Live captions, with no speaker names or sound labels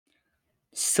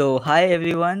Hi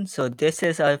everyone. This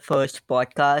is our first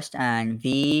podcast, and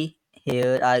we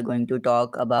here are going to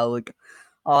talk about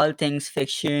all things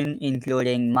fiction,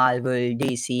 including Marvel,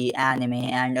 DC, anime,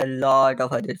 and a lot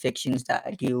of other fictions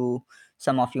that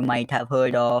some of you might have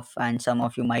heard of, and some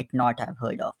of you might not have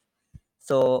heard of.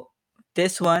 So,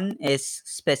 this one is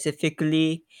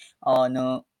specifically on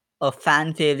a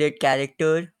fan favorite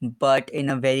character, but in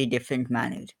a very different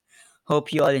manner.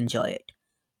 Hope you all enjoy it.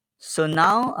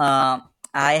 Now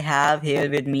I have here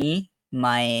with me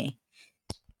my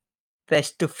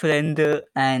best friend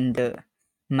and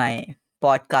my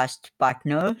podcast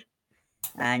partner,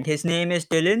 and his name is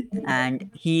Dylan,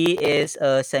 and he is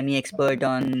a semi expert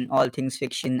on all things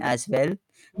fiction as well,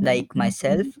 like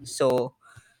myself. So,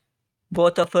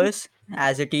 both of us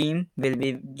as a team will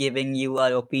be giving you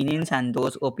our opinions, and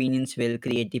those opinions will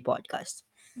create the podcast.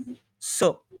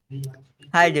 So,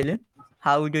 hi Dylan,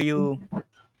 how do you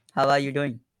how are you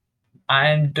doing?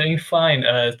 I'm doing fine.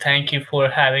 Thank you for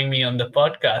having me on the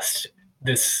podcast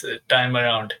this time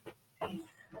around.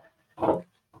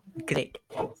 Great.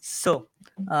 So,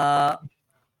 uh,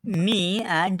 Me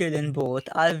and Dylan both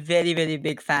are very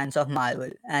big fans of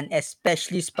Marvel and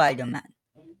especially Spider Man.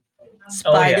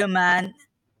 Oh, yeah. Spider Man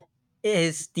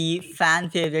is the fan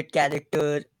favorite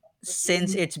character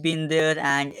since it's been there,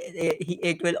 and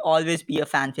it will always be a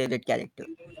fan favorite character.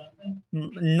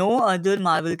 No other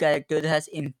Marvel character has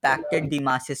impacted the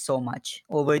masses so much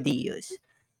over the years,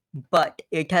 but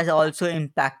it has also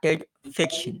impacted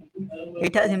fiction.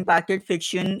 It has impacted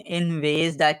fiction in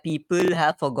ways that people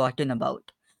have forgotten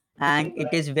about. And it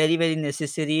is very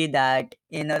necessary that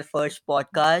in our first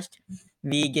podcast,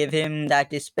 we give him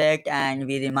that respect and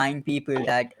we remind people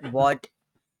that what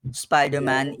Spider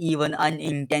Man, even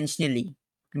unintentionally,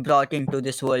 brought into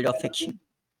this world of fiction.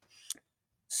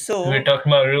 We're So,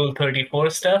 talking about Rule 34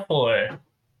 stuff or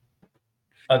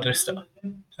other stuff.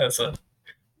 So,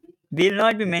 we'll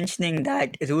not be mentioning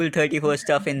that Rule 34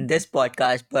 stuff in this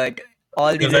podcast, but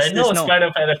all the because I listeners know know.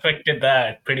 Spider-Man affected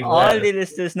that pretty All well. the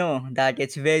listeners know that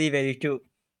it's very true.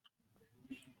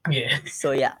 Yeah.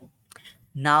 Yeah,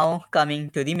 now coming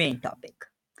to the main topic.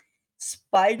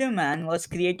 Spider Man was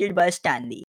created by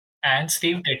Stanley. And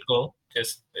Steve Ditko,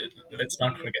 just let's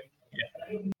not forget.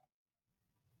 Yeah.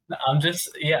 I'm just,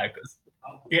 yeah, 'cause-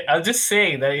 yeah, I'll just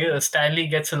say that, Stanley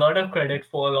gets a lot of credit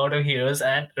for a lot of heroes,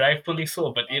 and rightfully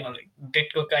so, but, like,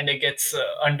 Ditko kind of gets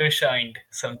undershined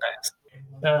sometimes.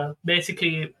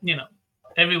 Basically,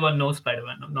 everyone knows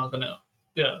Spider-Man. I'm not gonna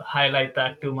highlight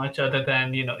that too much, other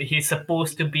than he's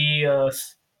supposed to be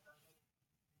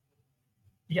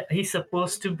yeah, he's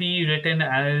supposed to be written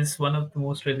as one of the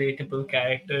most relatable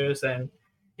characters, and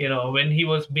when he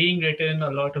was being written, a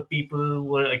lot of people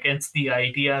were against the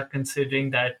idea,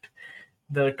 considering that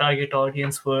the target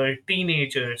audience were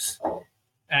teenagers,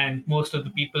 and most of the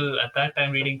people at that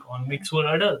time reading comics were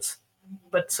adults.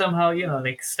 But somehow,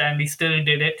 like, Stanley still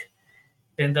did it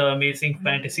in the Amazing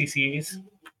Fantasy series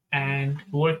and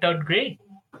worked out great.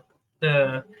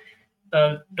 The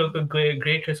Took a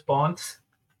great response,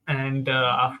 and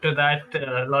after that,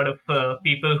 a lot of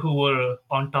people who were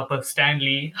on top of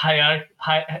Stanley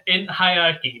in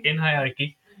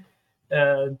hierarchy,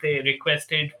 they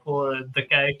requested for the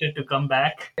character to come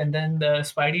back, and then the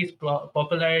Spidey's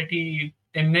popularity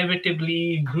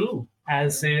inevitably grew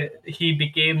as he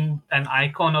became an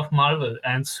icon of Marvel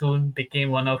and soon became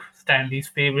one of Stanley's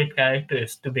favorite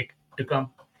characters to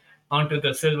come onto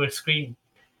the silver screen.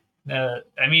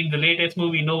 I mean, the latest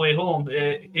movie, No Way Home,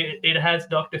 it has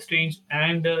Doctor Strange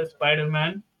and Spider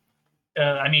Man.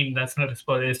 I mean, that's not a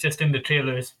spoiler; it's just in the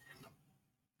trailers.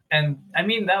 And I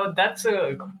mean, that's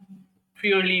a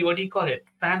purely, what do you call it,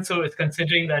 fan service,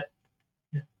 considering that.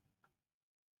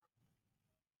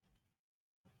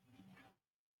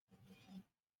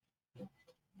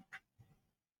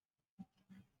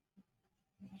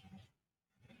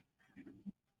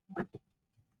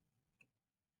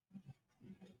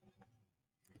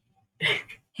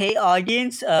 Hey,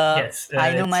 audience, Yes,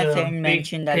 I know it's my a friend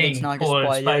big mentioned that it's thing not a for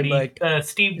spoiler, Spidey, but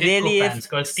Steve Ditko really, fans, if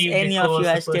because Steve any Ditko of you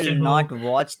was the have still person not who,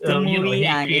 watched the movie he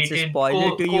and it's a created,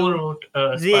 spoiler to you, co-wrote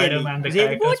Spider-Man, the really,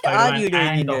 character what are Spider-Man, you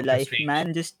doing and in your Doctor life, Strange.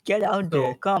 man? Just get out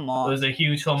there. So Come it on. was a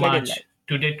huge Get a life. homage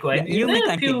to Ditko, Yeah, and you may there are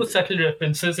a few continue. subtle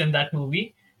references in that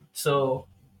movie. So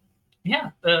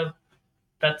yeah,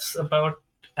 that's about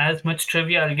as much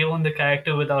trivia I'll give on the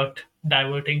character without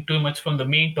diverting too much from the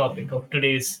main topic of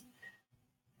today's.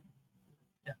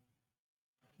 Yeah,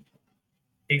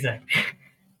 exactly.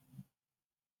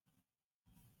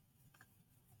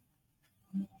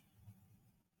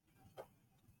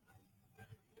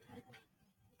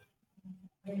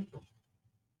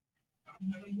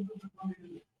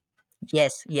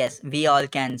 Yes, yes, we all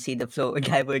can see the flow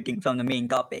diverting from the main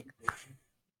topic.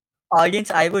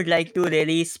 Audience, I would like to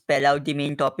really spell out the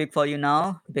main topic for you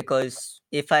now because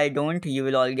if I don't, you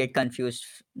will all get confused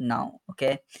now.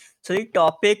 Okay. So, the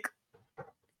topic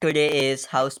today is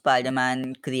how Spider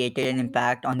Man created an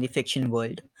impact on the fiction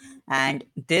world. And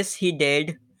this he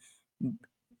did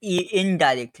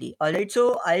indirectly. Alright,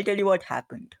 so I'll tell you what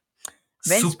happened.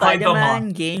 When Spider Spider-Man. Man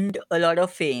gained a lot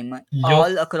of fame Yup.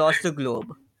 all across the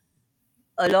globe,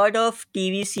 a lot of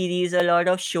TV series, a lot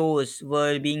of shows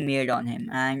were being made on him.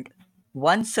 And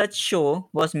one such show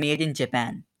was made in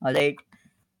Japan. Alright,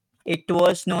 it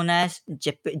was known as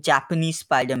Japanese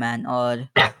Spider Man or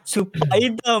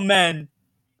Spider Man.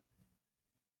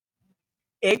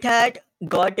 It had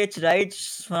got its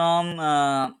rights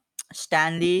from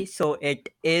Stanley, so it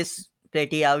is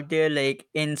pretty out there, like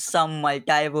in some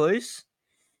multiverse.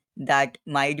 That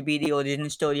might be the origin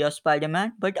story of Spider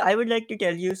Man. But I would like to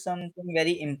tell you something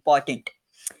very important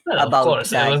Well, of about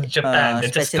course, it that was Japan. They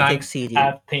just specific can't serial.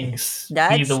 have things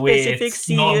be That the way specific it's serial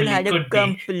normally had a could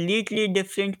be. completely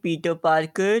different Peter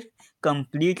Parker,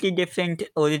 completely different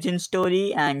origin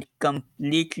story, and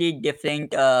completely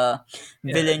different Yeah,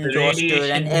 villain the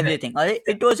roster and radiation. everything. Alright,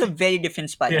 it was a very different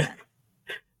Yeah, Spider-Man.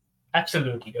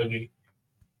 absolutely agree.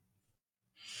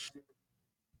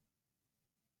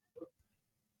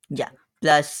 Yeah.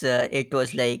 Plus, it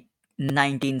was like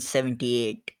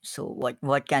 1978. So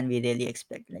what can we really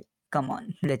expect? Like, come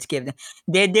on, let's give them.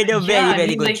 They did a Yeah, very I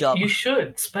very mean, good like job. you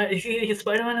should.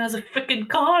 Spider-Man has a freaking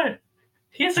car.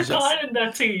 He has a car Yes. in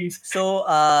that series. So,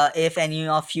 if any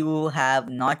of you have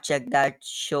not checked that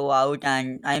show out,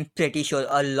 and I'm pretty sure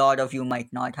a lot of you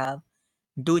might not have,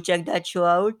 do check that show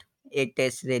out. It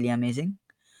is really amazing.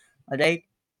 All right.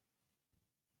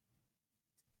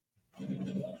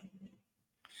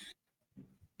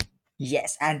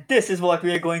 Yes, and this is what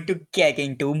we are going to get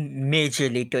into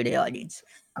majorly today, audience,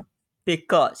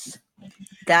 because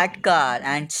that car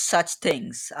and such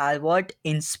things are what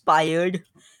inspired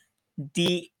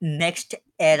the next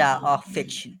era of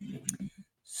fiction.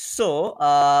 So,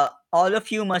 all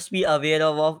of you must be aware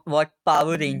of what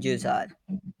Power Rangers are.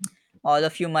 All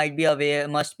of you must be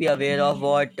aware of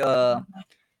what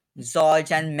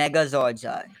Zords and Megazords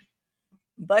are.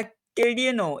 But did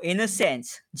you know, in a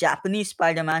sense, Japanese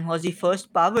Spider-Man was the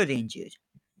first Power Ranger?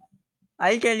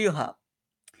 I'll tell you how.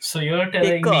 So you're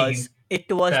telling me Because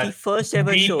it was the that first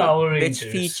ever the show Power which Rangers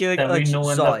featured that a we know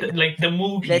and Zord. like the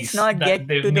Let's movies not that get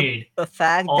they've to the made,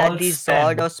 fact that all the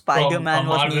Zord stem of from a Spider-Man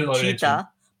was Marvel named origin.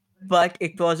 Cheetah, but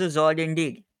it was a Zord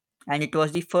indeed. And it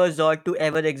was the first Zord to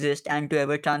ever exist and to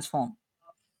ever transform.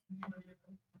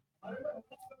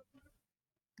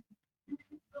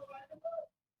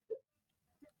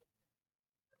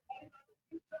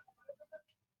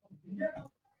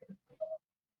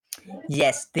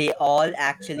 Yes, they all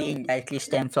actually indirectly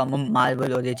stem from a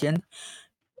Marvel origin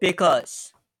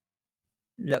because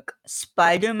look,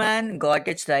 Spider Man got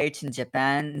its rights in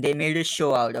Japan. They made a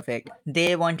show out of it.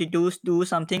 They wanted to do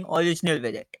something original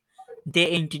with it. They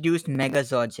introduced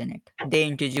Megazords in it. They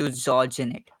introduced Zords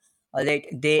in it. Alright,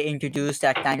 they introduced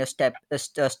that kind of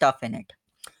stuff in it.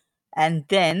 And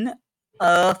then,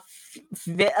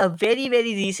 very,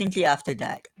 very recently after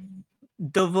that,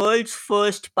 the world's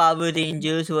first Power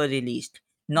Rangers were released.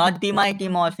 Not the Mighty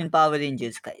Morphin Power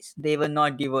Rangers, guys. They were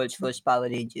not the world's first Power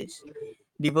Rangers.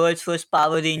 The world's first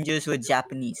Power Rangers were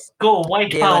Japanese. Go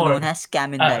white They were known power. as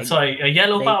Kamen Rider, Sorry,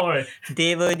 yellow right? power.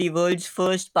 They were the world's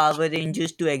first Power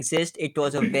Rangers to exist. It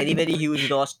was a very, very huge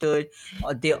roster.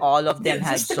 They all of them Yeah,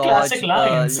 had just the classic Zords.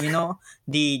 lines.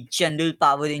 The general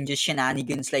Power Ranger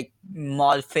shenanigans like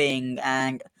morphing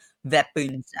and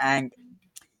weapons. And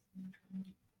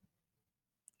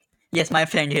yes, my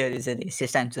friend here is a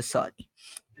racist. I'm so sorry.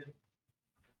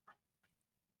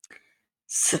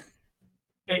 So,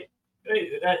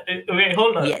 Wait,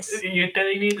 hold on. yes. You're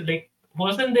telling me like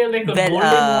wasn't there like a Well,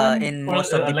 golden one in or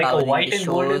most of the like Power a Ranger white and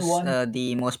golden shows, one?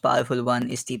 the most powerful one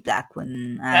is the black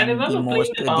one, I and remember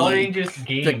playing the Power the Rangers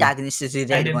game, protagonist is the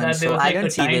and red in one. that there So was I like don't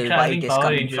a see time where white traveling is Power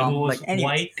coming Ranger who from. But was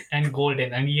anyways, white and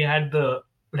golden, and he had the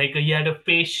like he had a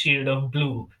face shield of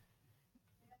blue.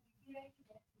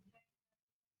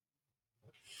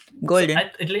 So golden,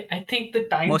 I think the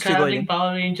time mostly traveling golden.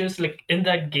 Power Rangers like in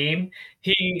that game,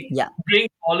 he Yeah, brings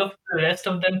all of the rest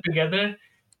of them together.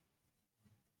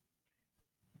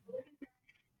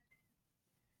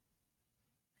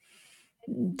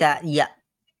 that yeah.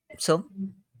 So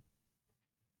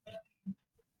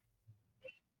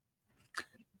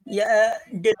yeah,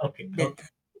 Okay, did, okay,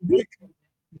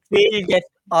 we'll get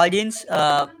audience.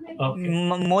 okay.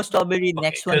 Most probably Okay,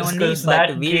 next one only, because but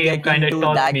that we'll game get kind of into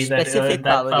taught that me that specific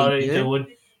that Power Power Ranger Ranger. would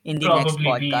in the next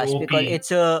probably be podcast because OP.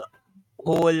 it's a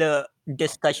whole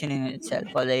discussion in itself.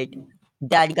 All right,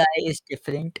 that guy is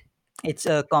different. It's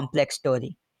a complex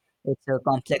story. It's a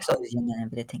complex origin and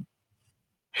everything.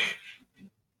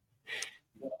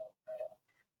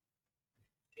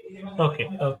 Okay.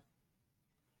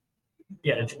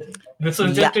 Yeah. This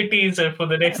was Yeah, just a teaser for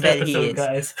the next well, he episode, is,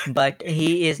 guys. but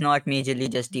he is not majorly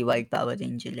just the White Power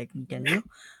Ranger. Let me tell you.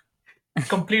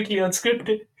 Completely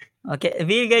unscripted. Okay,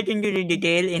 we'll get into the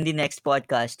detail in the next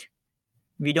podcast.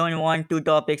 We don't want two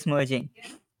topics merging.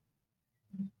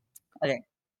 Okay.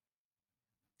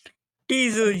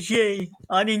 Teaser J,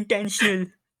 unintentional,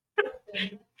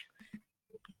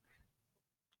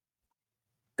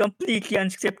 completely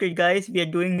unscripted, guys. We are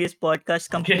doing this podcast Yeah,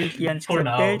 completely for unscripted,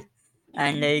 now.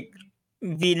 and like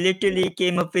we literally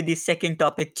came up with the second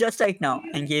topic just right now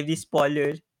and gave the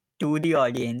spoiler to the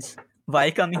audience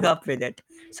while coming up with it.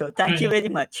 So thank you very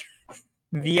much.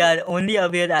 We are only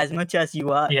aware as much as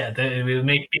you are. Yeah, they will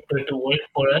make people to work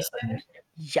for us. And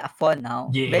Yeah, for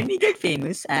now. yeah. When we get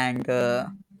famous and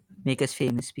make us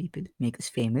famous, people, make us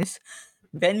famous.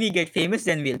 When we get famous,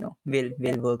 then we'll know.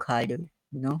 We'll work harder.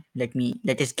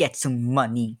 Let us get some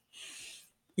money.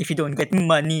 If you don't get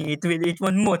money, it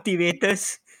won't motivate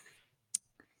us.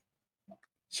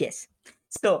 Yes.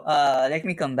 So let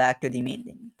me come back to the main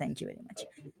thing. Thank you very much.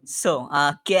 So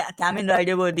Kamen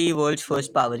Rider were the world's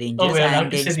first Power Oh, Rangers, we're allowed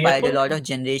and to they say the F inspired a word? lot of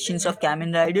generations of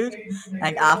Kamen Riders.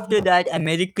 And after that,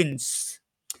 Americans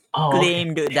Oh, okay.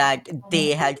 claimed that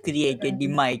they had created the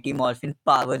Mighty Morphin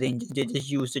Power Rangers. They just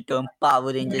used the term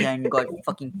Power Rangers and got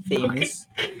fucking Okay. famous.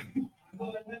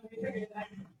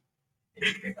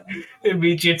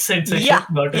 Immediate Yeah, censorship.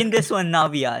 Got in it. this one now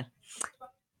we are.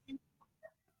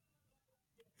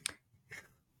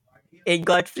 It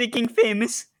got freaking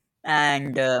famous,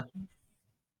 and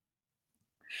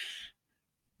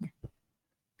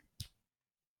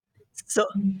so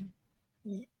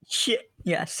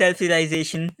yeah,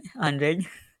 self-realization 100.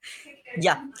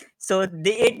 Yeah, so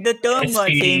the term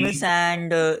got famous, SPD.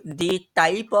 and the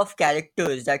type of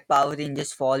characters that Power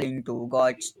Rangers fall into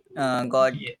got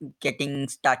Yeah. getting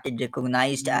started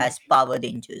recognized as Power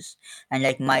Rangers, and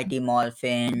like Mighty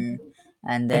Morphin,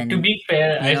 and But to then be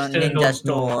fair, I still Ninja don't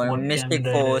know Storm, what Mystic Kamen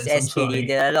Rider Force, is. I'm SPD. sorry.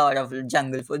 There are a lot of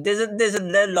Jungle Force. There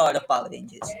are a lot of Power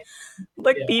Rangers,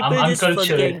 but Yeah, I'm people just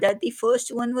uncultured. forget that the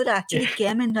first one were Yeah, actually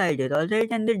Kamen Rider, all right,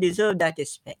 and they deserve that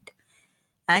respect.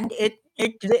 And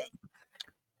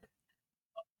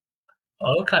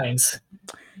all kinds.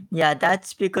 yeah,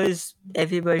 that's because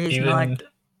everybody is Even. not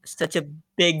such a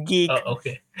big geek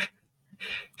Okay.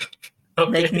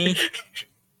 like Okay. me.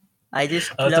 I I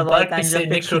just was love all about to kinds say of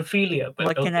fiction. necrophilia, but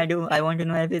What can I okay. do? I want to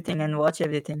know everything and watch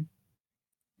everything.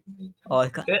 All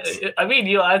kinds. I mean,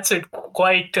 you answered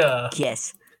quite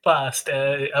Yes. fast.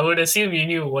 I would assume you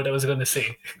knew what I was going to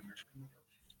say.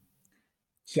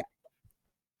 Yeah.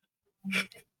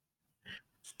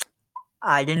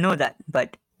 I didn't know that,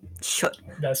 but sure.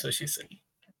 That's what she said.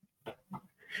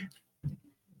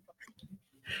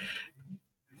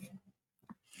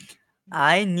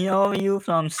 I knew you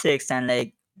from six, and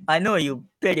like I know you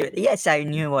pretty well. Yes, I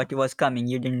knew what was coming.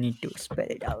 You didn't need to spell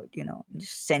it out,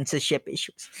 just censorship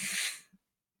issues.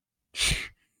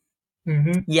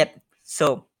 Hmm. Yep.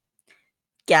 So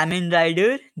Kamen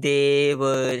Rider, they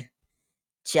were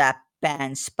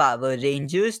Japan's Power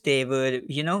Rangers. They were,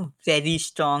 very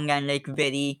strong and like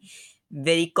very,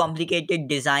 very complicated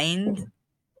designed.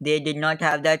 They did not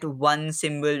have that one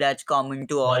symbol that's common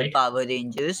to all Why? Power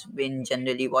Rangers. In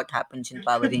generally, what happens in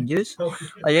Power Rangers. Okay.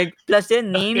 Alright. Plus, their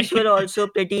names were Okay. also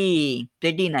pretty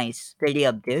nice, pretty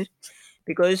up there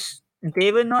because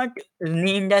they were not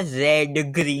named as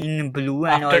red, green, blue,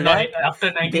 and all that.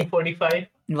 After They 1945,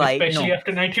 white, especially no,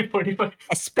 after 1945.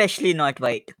 especially not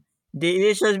white.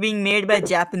 This was being made by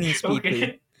Japanese people,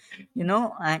 Okay.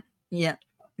 and yeah,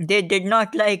 they did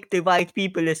not like the white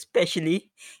people,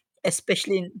 especially.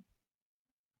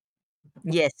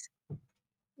 Yes,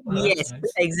 Oh, that's yes,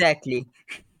 nice. exactly.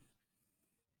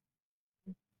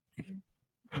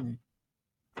 Mm.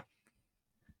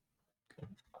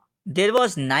 There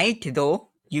was night though.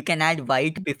 You can add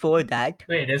white before that.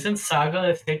 Wait, isn't Saga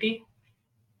a city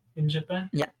in Japan?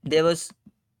 Yeah, there was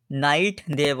night.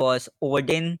 There was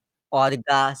Odin,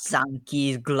 Orga,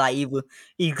 Sankey, Glyve,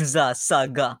 Igza,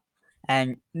 Saga,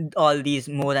 and all these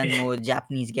more and more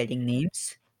Japanese getting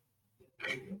names.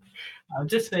 I'm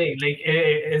just saying, like,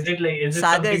 is it Saga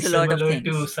something is a lot of similar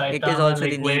to things. It is Saitama, also like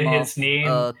the where name of his name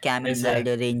a Kamen is a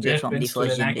Rider Ranger from the reference to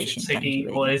first an actual generation. Thank you city,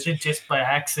 very or is much. it just by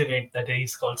accident that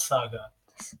he's called Saga?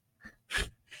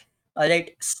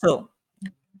 Alright, so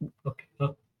Okay,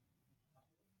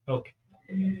 okay.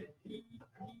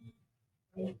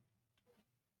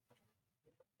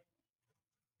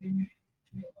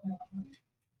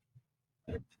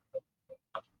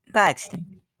 By accident.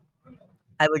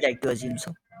 I would like to assume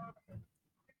so.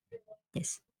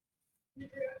 Yes.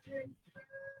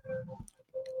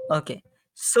 Okay.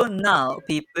 So now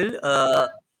people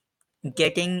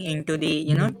getting into the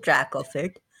track of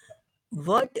it.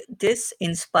 What this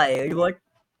inspired, what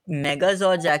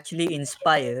Megazords actually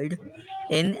inspired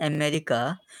in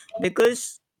America,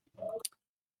 because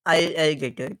I'll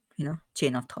get it,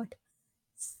 chain of thought.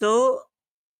 So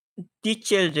the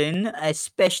children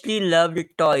especially loved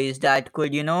toys that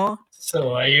could,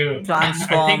 So are you?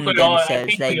 transform I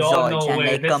themselves think we like all Zords know and where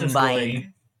like this is combine,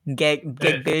 going. get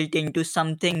Uh, built into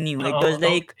something new. It was oh, oh,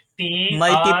 like T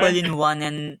multiple R in one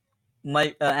and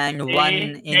one A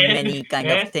in N many kind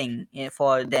of S. thing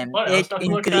for them. What? I was It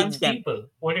talking about trans intrigued them. people.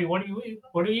 What are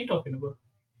you talking about?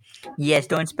 Yes,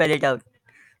 don't spell it out.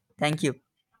 Thank you.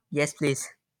 Yes, please.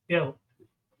 Yeah.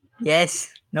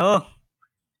 Yes. No.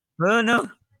 No, no.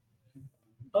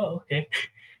 Oh, okay.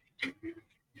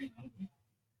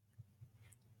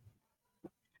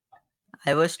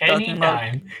 I was talking about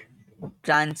Anytime.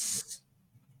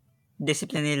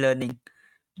 transdisciplinary learning.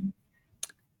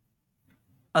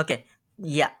 Okay.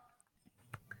 Yeah.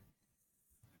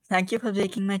 Thank you for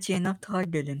breaking my chain of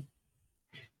thought, Dylan.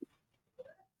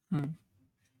 Hmm.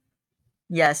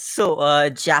 Yeah, so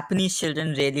Japanese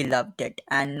children really loved it.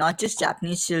 And not just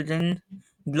Japanese children,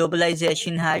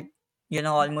 globalization had,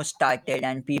 almost started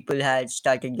and people had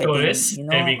started getting, Tourists.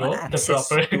 There we go. The access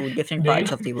proper to different name.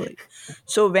 parts of the world.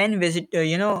 So when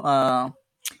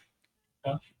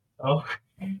Oh,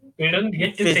 we don't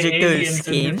get to say visitors aliens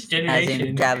in this came, as in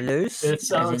generation. travelers, It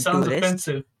as in sounds tourists,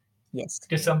 offensive yes,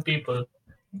 to some people.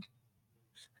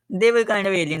 they were kind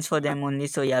of aliens for them only.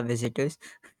 So yeah, visitors.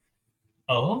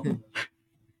 Oh, Hmm.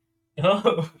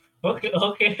 oh, okay,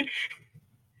 okay.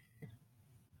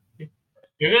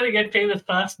 You're gonna get famous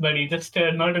fast, buddy. Just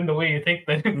not in the way you think.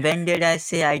 Then When did I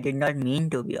say I did not mean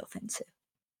to be offensive?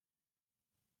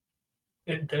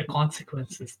 there are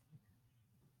consequences.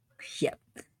 Yeah.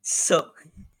 So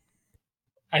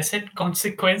I said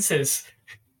consequences.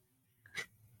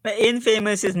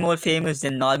 infamous is more famous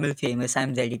than normal famous.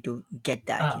 I'm ready to get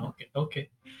that. Ah, okay, okay,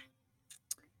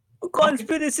 okay.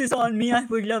 Conspiracies on me. I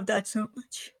would love that so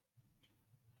much.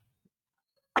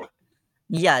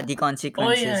 Yeah, the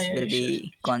Oh yeah, consequences will yeah, sure, be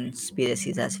sure.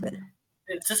 conspiracies as well.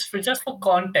 It's just for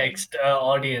context,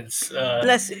 audience.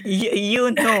 Plus,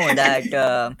 you know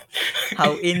that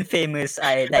how infamous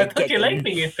I I like thought you liked getting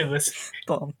being infamous.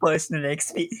 from personal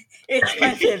experience. It's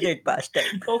my favorite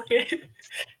pastime. Okay.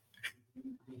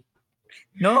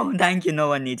 No, thank you. No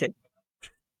one needs it.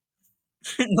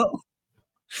 No,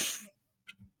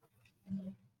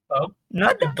 Oh,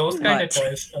 not that those kind of much.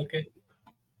 toys. Okay.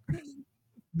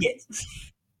 Yes.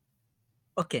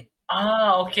 Okay.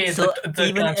 Ah, okay. So The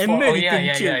even transform. Oh yeah, American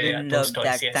yeah, yeah, yeah. children Those love toys.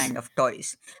 that Yes. kind of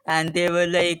toys, and they were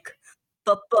like,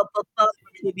 "Papa, papa,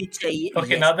 मुझे भी चाहिए."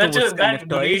 Okay. Yes, Now those kind that of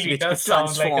toys really which does could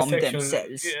sound like a transform sexual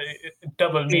themselves.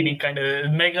 double meaning In- kind of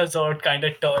Megazord kind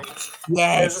of toy.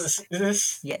 Yes, Is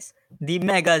this? yes, the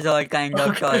Megazord kind of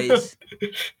Okay. toys.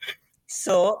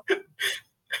 So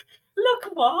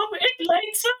Look, mom, it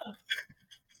lights up.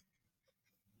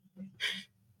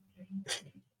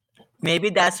 maybe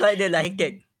that's why they liked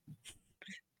it.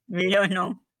 We don't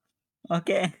know.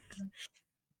 Okay,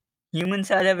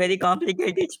 humans are a very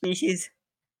complicated species.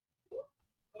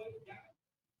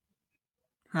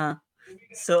 Huh.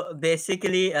 So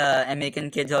basically, American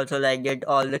kids also liked it.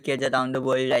 All the kids around the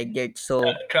world liked it. So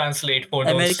Translate for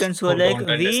those Americans were who like, don't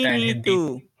we understand need Hindi.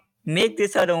 to make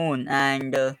this our own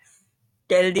and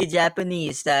tell the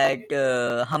Japanese that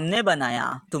हमने बनाया,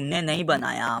 तुमने नहीं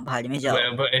बनाया, भाड़ में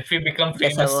जाओ. But if we become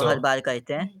जैसा famous, वो हर though, बार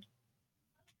कहते हैं.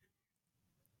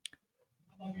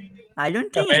 I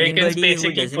don't think Americans anybody who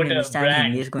basically doesn't put a understand Hindi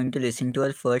brand. is going to listen to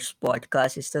our first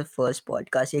podcast. It's the first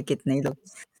podcast. ये कितने ही लोग.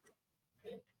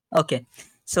 Okay,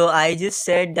 so I just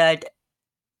said that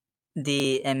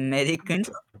the Americans,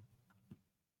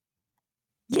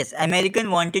 yes,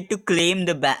 American wanted to claim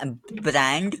the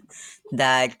brand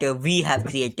that we have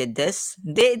created this.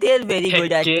 They're very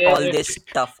good Heck at all yeah. this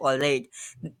stuff. All right,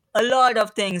 a lot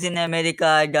of things in America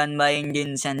are done by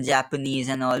Indians and Japanese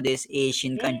and all these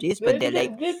Asian countries, but they're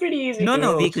like, They're pretty easy no, to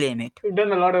no, we roast. claim it. We've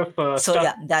done a lot of So stuff.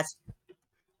 yeah, that's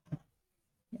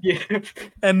Yeah.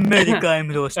 America. I'm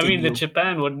I roasting mean, you.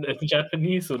 The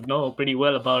Japanese would know pretty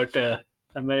well about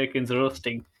Americans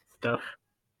roasting stuff.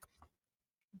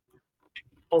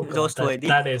 Oh god, Roast worthy.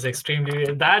 that is extremely.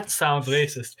 That sounds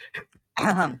racist.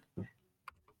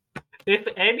 If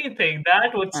anything,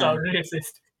 that would sound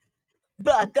racist.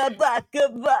 Baka baka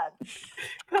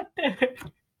baka.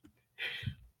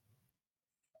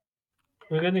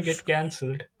 We're gonna get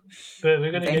cancelled.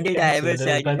 We're gonna When get did I ever cancelled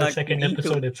say I do by the not second mean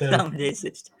to episode itself. sound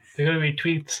racist? They're gonna be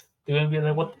tweets. They're gonna be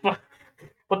like, "What the fuck?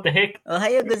 What the heck?"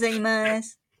 Ohayo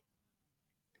gozaimasu.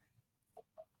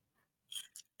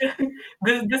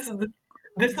 this this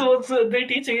this is what they're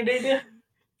teaching in India.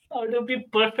 How to be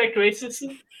perfect racist.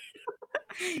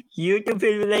 YouTube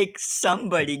will be like,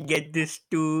 somebody get this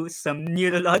to some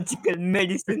neurological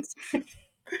medicines.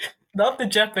 Not the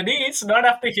Japanese. Not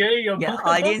after hearing your Yeah,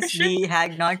 baka baka audience, shit. we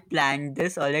had not planned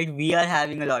this, alright? We are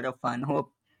having a lot of fun.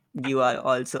 Hope you are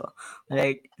also,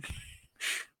 right?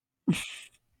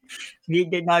 We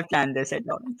did not plan this at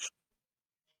all.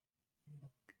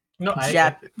 No,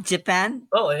 I Japan,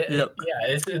 oh look, yeah.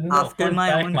 It's no after fun my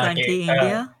fact, own Mate. country,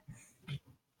 India,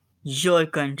 your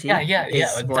Yeah, country yeah,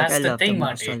 yeah. is what I That's the love the thing,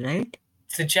 most, Mate. alright?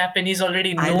 The Japanese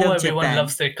already I know love everyone Japan.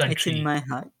 loves their It's in country. my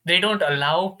heart. They don't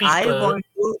allow I people want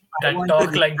to I that want to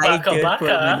talk like reside baka there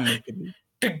baka permanently.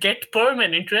 to get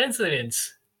permanent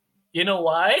residence. You know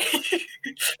why?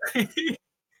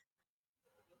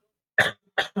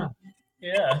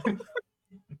 Yeah,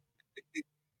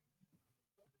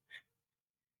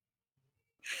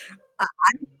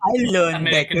 I learn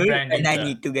better American when branding, I sir.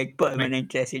 need to get Like,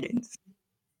 permanent residence.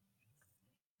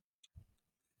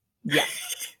 Yeah.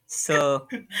 So,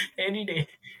 any day.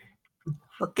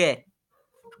 okay,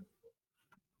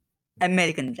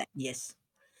 American brand. Yes.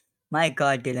 My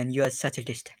God, Dylan, you are such a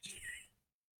distraction.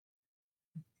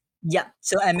 Yeah.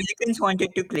 So Americans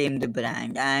wanted to claim the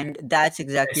brand, and that's Yes,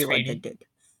 exactly what they sweetie. did.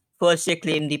 First, they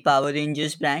claimed the Power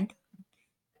Rangers brand.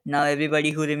 Now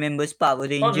everybody who remembers Power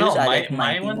Oh Rangers no, are my like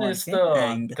my Mighty one is Morphin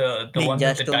and the one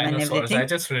with Ninja the Storm and dinosaurs. I everything.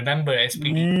 just remember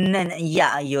SPD.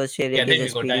 Yeah, yours Yeah, favorite is there we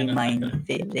go, SPD. Dino Mine Thunder.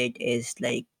 favorite is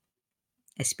like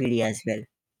SPD as well.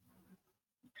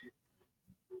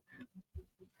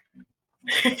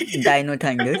 Dino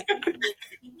Thunder.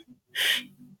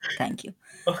 Thank you.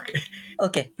 Okay,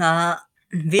 Okay.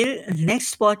 Will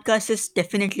next podcast is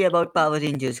definitely about Power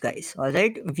Rangers, guys. All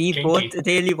right. We both kinky.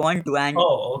 really want to, and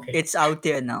Oh, okay. it's out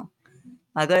there now.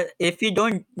 If we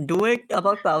don't do it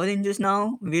about Power Rangers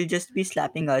now, we'll just be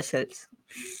slapping ourselves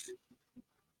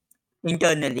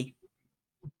internally.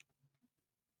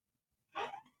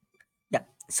 Yeah.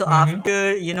 So Mm-hmm.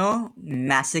 after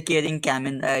massacring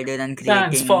Kamen Rider and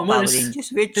creating Power Transformers.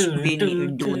 Rangers, which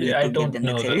do need I to give don't them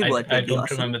the know credit, what I really don't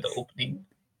awesome. remember the opening.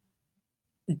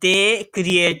 They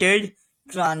created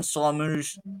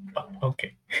Transformers.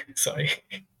 Okay, sorry.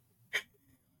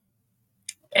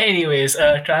 Anyways,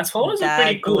 Transformers are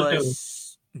pretty That cool too.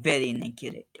 was very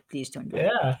inaccurate. Please don't mind.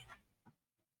 Yeah,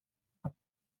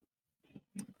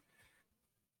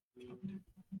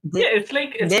 They yeah. It's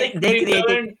they like they we created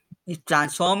turned.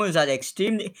 Transformers are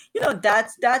extremely,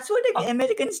 that's what Uh,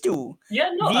 Americans do. yeah,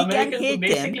 no, We can Americans. hate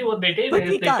Basically, them, what they did but is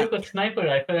we they took can't. a sniper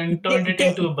rifle and They turned it they,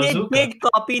 into a they bazooka. did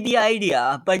copy the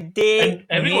idea, but they And made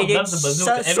everyone it loves the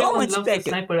bazooka. so Everyone much loves the better.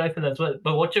 sniper rifle as well.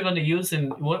 But what you're going to use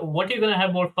and what you're going to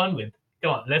have more fun with?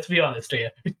 Come on, let's be honest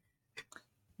here.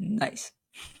 Nice.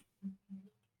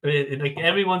 Like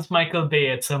everyone's Michael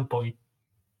Bay at some point.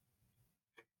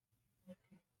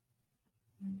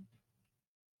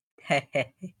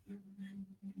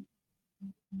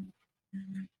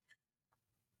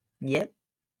 Yep,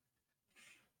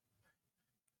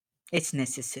 it's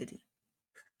necessary.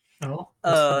 Oh,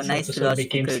 A this nice episode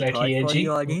became philosophical thought slightly for the edgy.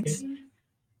 Okay. audience.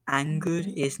 Anger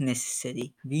is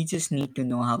necessary. We just need to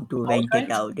know how to All vent it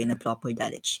kinds. out in a proper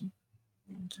direction.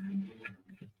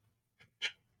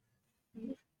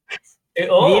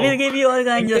 We will Oh, give you all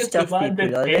I kinds of just stuff, people,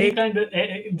 demanded any alright? kind of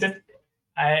just.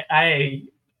 I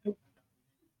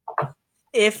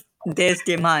If there's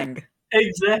demand.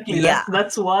 exactly. Yeah.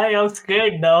 That's why I'm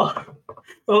scared now.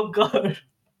 Oh God,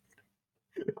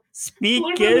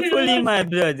 Speak what will we carefully, learn? my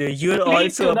brother. You're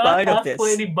Please also do a not part of ask for this.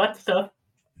 any butt stuff.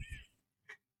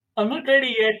 I'm not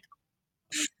ready yet.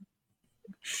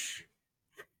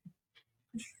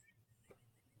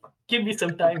 Give me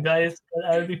some time, guys.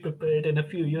 I'll be prepared in a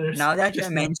few years. Now that you Just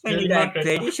mentioned just it, not I'm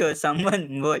right now. pretty sure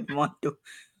someone would want to.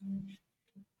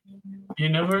 You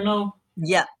never know.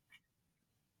 Yeah,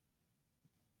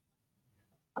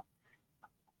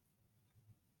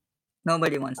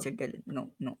 nobody wants to Dylan.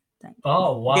 No, no, thank you.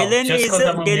 Oh wow! Just because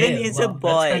I'm a Dylan male. is a Wow,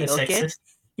 that's kind boy. of Okay, sexist.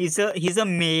 he's a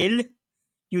male.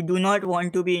 You do not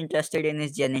want to be interested in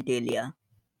his genitalia.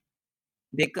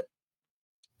 Because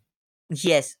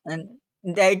yes, and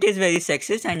that is very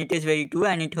sexist, and it is very true,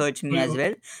 and it hurts me as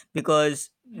well because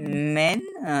men,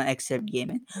 except gay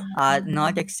men, are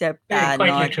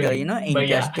Quite not literally, but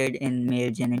yeah. interested in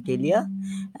male genitalia,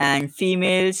 and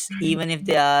females, even if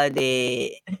they are,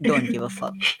 they don't give a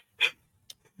fuck.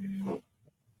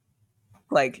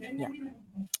 Quite, yeah.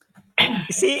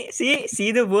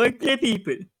 See the wordplay,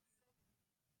 people.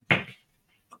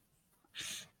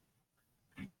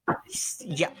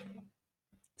 Yeah.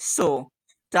 So,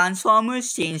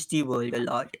 Transformers changed the world a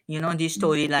lot. The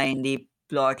storyline, the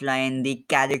plot line, the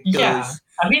Yeah, characters,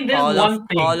 I mean, there's one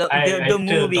thing all of I the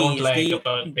still don't movies, like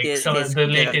about like some of the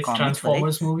there are latest comics, right?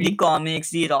 Transformers The movie. comics,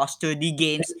 the roster, the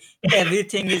games,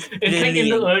 everything is It's like in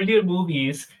the brilliant. earlier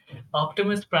movies,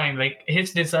 Optimus Prime, like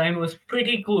his design was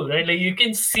pretty cool, right? Like you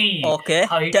can see Okay,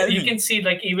 how tell you can me. see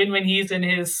like even when he's in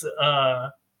his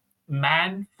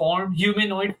man form,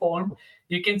 humanoid form,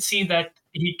 you can see that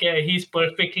he's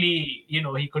perfectly,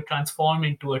 he could transform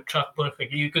into a truck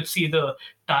perfectly. You could see the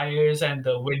tires and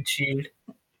the windshield.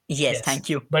 Yes, Yes, thank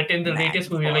you, but in the man.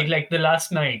 latest movie, For like the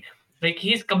last night, like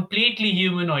he's completely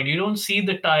humanoid. You don't see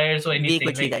the tires or we anything.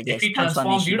 could see Like that, if yes, he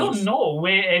transforms, you transformation, don't yes. know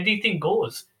where anything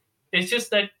goes. It's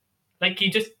just that, like he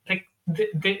just like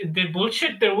they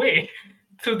bullshit their way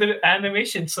through the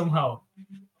animation somehow.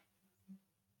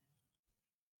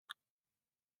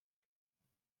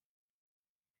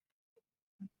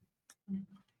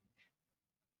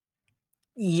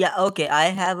 Yeah, okay. I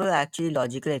have a actually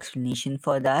logical explanation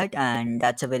for that, and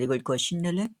that's a very good question,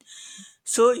 Dylan.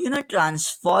 So,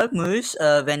 Transformers,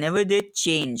 whenever they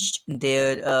changed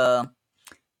their,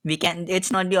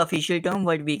 it's not the official term,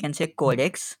 but we can say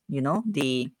codex,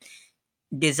 the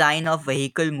design of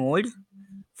vehicle mode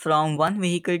from one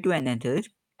vehicle to another,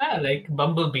 Ah, like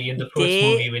Bumblebee in the first they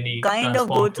movie when he kind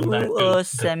of go transformed from that through to a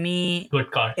the semi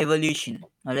good car. evolution,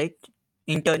 all right?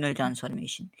 Internal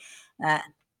transformation. Uh,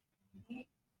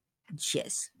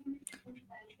 yes.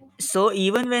 So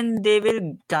even when they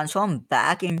will transform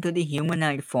back into the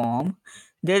humanoid form,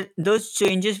 those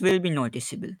changes will be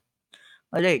noticeable.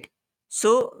 All right.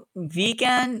 So we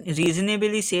can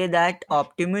reasonably say that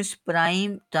Optimus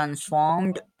Prime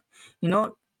transformed,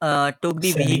 took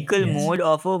the Semi, vehicle yes. mode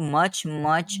of a much,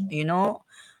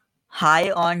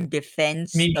 high on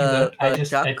defense Me neither. I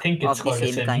truck think it's of the called a same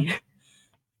semi. kind.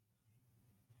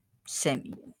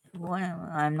 Semi.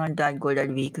 I'm not that good at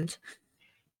vehicles.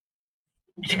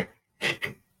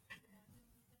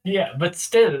 Yeah, but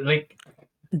still, like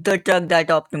The truck that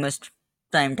Optimus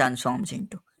Prime transforms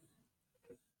into.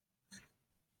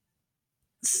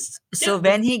 So yeah,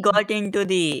 when he got into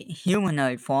the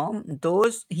humanoid form,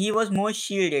 those he was more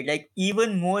shielded, like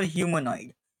even more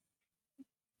humanoid.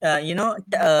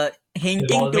 Hinting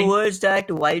evolving. towards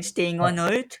that while staying on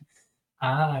Earth,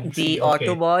 I the see. Okay,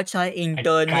 Autobots are I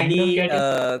kind of internally get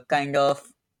it. kind of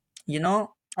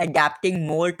adapting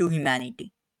more to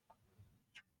humanity.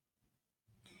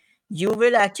 You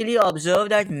will actually observe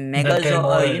that That they're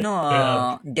more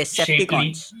shapely,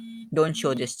 Decepticons don't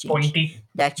show this change. pointy,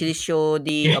 They actually show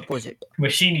the opposite.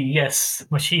 machiny. Yes,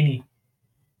 machiny.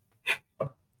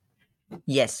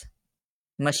 Yes,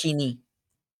 machiny.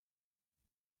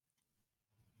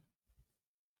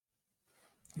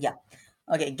 Yeah.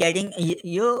 Okay, getting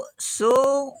you.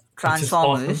 So Which is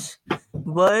awesome. Transformers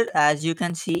were, as you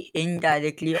can see,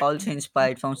 indirectly also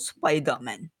inspired from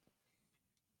Spider-Man.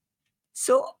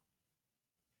 So,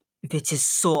 which is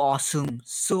so awesome,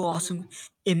 so awesome.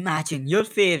 Imagine your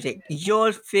favorite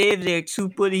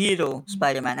superhero,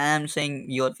 Spider-Man. And I'm saying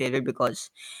your favorite because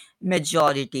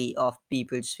majority of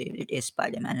people's favorite is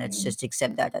Spider-Man. Let's just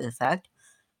accept that as a fact.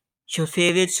 Your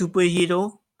favorite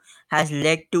superhero has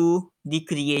led to the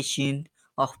creation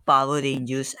of Power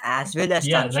Rangers as well as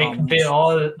Yeah, like they Transformers,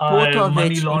 all both are of money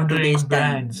which in today's laundering time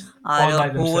brands are all a by whole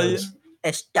themselves.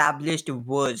 established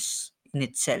verse in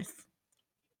itself.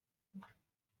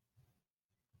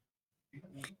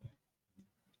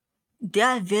 They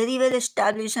are very well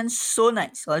established and so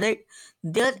nice, alright?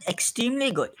 They are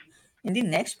extremely good. In the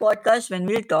next podcast, when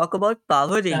we'll talk about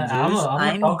Power Rangers, I'm gonna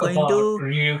I'm talk going about to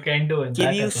Ryu Kendo in give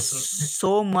that you episode.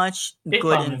 so much If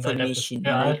good I'm in that episode, information,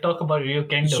 yeah, I'll alright? talk about Ryu You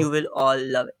Kendo. will all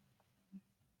love it.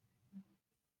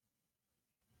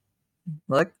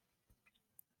 But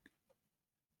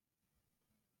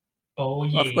Oh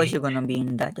of course, yay! you're gonna be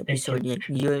in that Thank you. episode.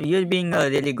 You're being a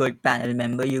really good panel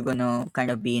member. You're gonna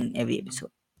kind of be in every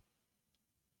episode.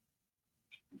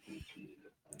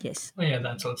 Yes. Oh yeah,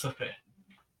 that's also fair.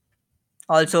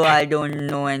 Also, I don't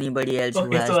know anybody else who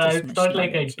Okay, so has this it's much not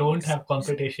like I knowledge in don't this. have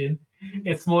competition.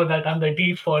 It's more that I'm the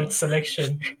default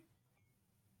selection.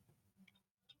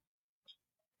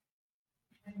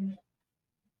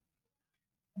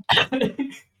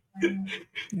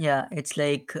 Yeah, it's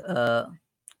like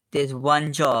there's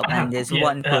one job and there's Yeah,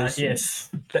 one person. yes.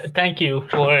 Thank you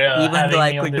for Even though having I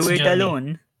me on could do this it journey.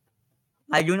 alone,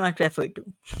 I do not prefer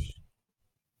to.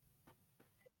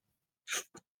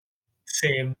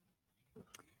 Same.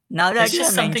 Now that It's you have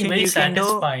just something mentioned very Yukendo,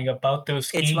 satisfying about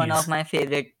those it's one of keys. my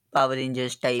favorite Power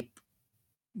Rangers type.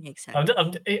 Exactly.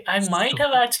 I might So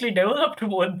have actually developed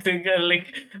one thing,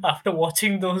 like after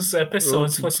watching those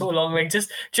episodes okay, for so okay. long, like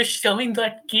just shoving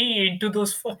that key into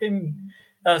those fucking,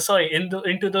 sorry,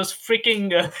 into those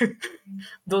freaking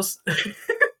those.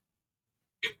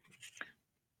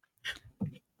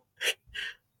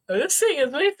 This thing is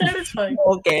very satisfying.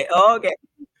 Okay, okay,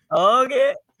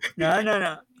 okay. No, no,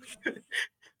 no.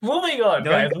 Moving on, Don't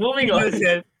guys. Moving confuse on.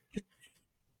 yourself.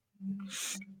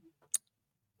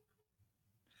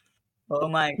 Oh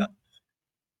my god.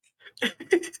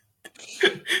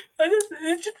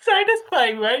 It's just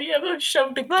satisfying, man. You ever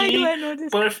shoved a Why do key I know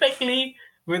this? perfectly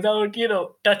without,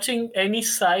 touching any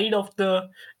side of the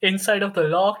inside of the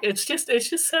lock? It's just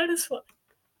satisfying.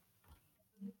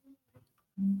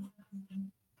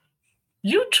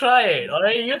 You try it, all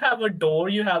right? You have a door,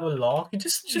 you have a lock. You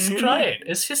just try it.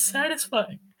 It's just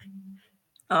satisfying.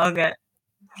 Okay.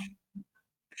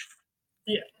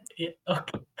 Yeah, yeah.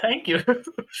 Okay, thank you.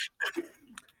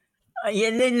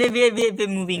 Yeah, we're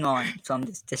moving on from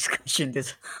this discussion,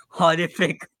 this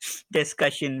horrific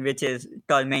discussion which is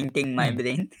tormenting my Hmm.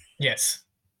 brain. Yes.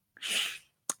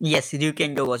 Yes,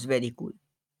 Ryukendo was very cool.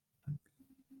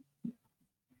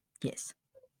 Yes.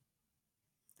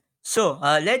 So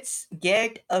let's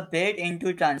get a bit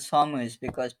into Transformers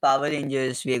because Power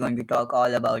Rangers we're going to talk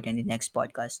all about in the next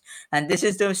podcast. And this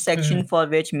is the section Mhm. for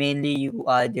which mainly you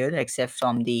are there, except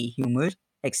for the humor.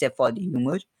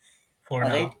 For All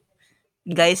right, now.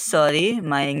 guys. Sorry,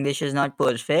 my English is not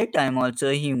perfect. I'm also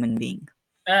a human being.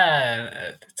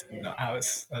 No,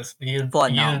 you'll For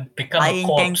now, you'll become I a intend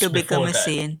corpse to become before a that.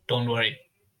 Saiyan. Don't worry.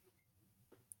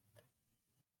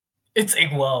 It's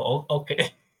like, wow.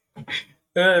 Okay.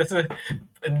 So,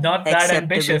 not that Acceptable.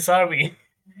 ambitious, are we?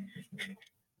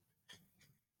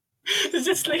 It's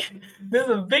just like there's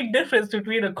a big difference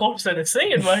between a corpse and a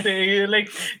saint, but you're like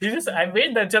I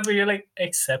made that jump and you're like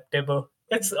acceptable.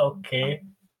 It's okay.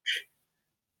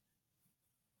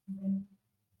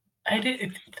 I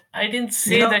did I didn't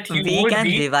You say know, that you we would can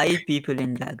be. revive people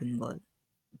in Dragon Ball.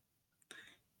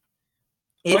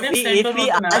 What if If Centaur we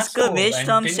was an ask a asshole wish and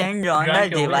from didn't Shenron grant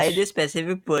that your revive wish? this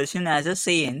specific person as a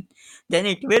Saiyan, then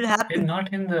it will And happen.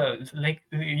 not in the like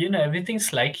everything's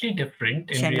slightly different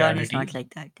in Shenron is not reality.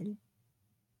 like that.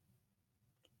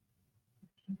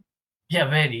 Yeah,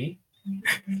 very.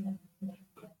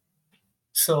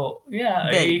 So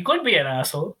yeah, he Very. could be an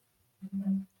asshole.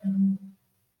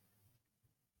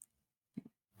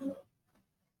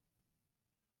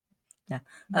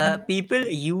 Yeah. People,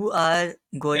 you are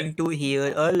going to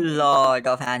hear a lot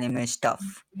of anime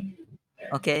stuff.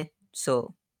 Okay?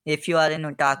 So, if you are an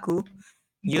otaku,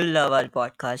 you'll love our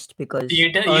podcast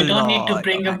because a You don't need to lot of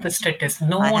bring up the anime stuff. status.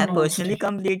 No I one have wants to. personally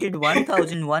completed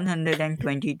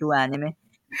 1122 anime.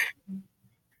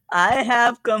 I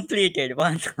have completed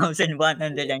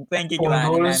 1122 For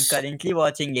anime. I'm those currently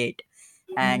watching 8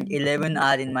 and 11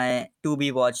 are in my to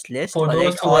be watched list. for All right,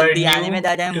 those who all are the anime new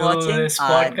that I'm to watching this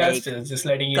are podcast, like just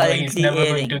letting you know he's currently never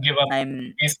going to airing. give up.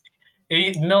 I'm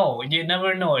No, you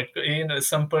never know.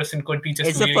 Some person could be just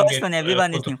It's the viewing first it one.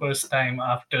 Everyone for is the new. first time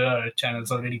after our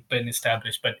channel's already been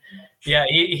established. But yeah,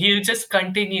 he'll just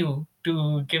continue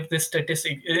to give this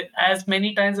statistic as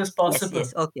many times as Yes, possible.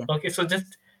 yes. Okay. Okay, so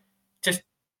just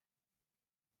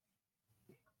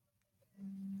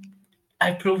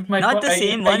I proved my Not point. the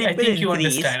same one. I It will think you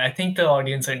increase. understand. I think the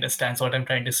audience understands what I'm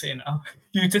trying to say now.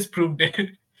 You just proved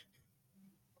it.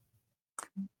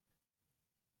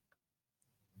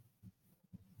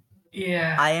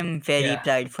 Yeah, I am very yeah,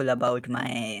 prideful about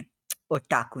my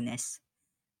otakuness.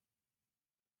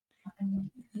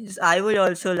 Yes, I would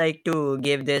also like to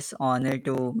give this honor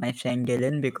to my friend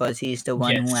Dylan because he's the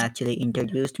one who yes, actually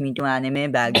introduced me to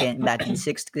anime back in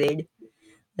sixth grade.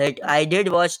 Like I did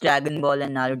watch Dragon Ball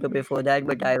and Naruto before that,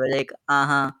 but I was like,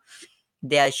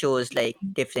 there are shows like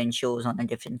different shows on a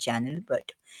different channel.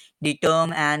 But the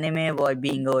term anime, what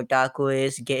being a otaku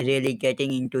is, really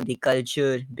getting into the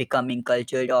culture, becoming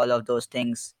cultured, all of those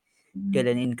things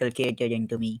Dylan inculcated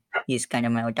into me. He's kind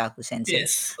of my otaku sensei.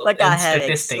 yes. But I And have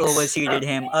statistics. overseeded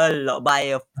him a lot by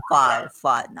a far,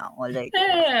 far now. Alright.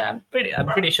 Yeah, I'm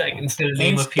pretty sure I can still In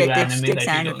name a few anime statistics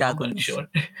that you and don't know, but otakuness. sure.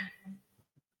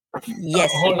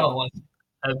 Yes, you Hold can. on one.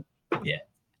 Yeah,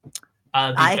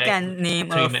 I'll be I back in can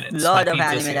name a 3 minutes. My lot of pizza's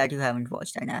anime here. that you haven't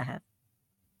watched, and I have.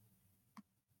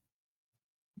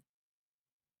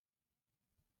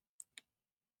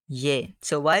 Yeah.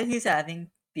 So while he's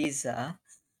having pizza,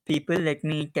 people, let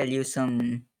me tell you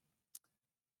some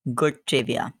good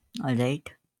trivia. Alright.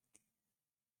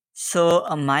 So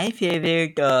my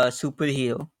favorite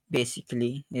superhero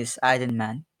basically is Iron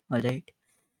Man. Alright.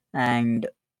 And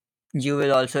you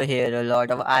will also hear a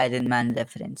lot of Iron Man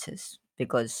references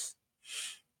because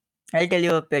I'll tell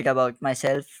you a bit about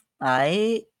myself.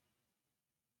 I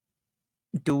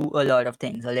do a lot of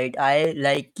things. Alright, I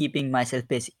like keeping myself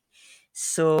busy.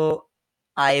 So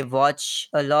I watch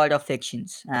a lot of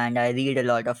fictions and I read a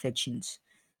lot of fictions,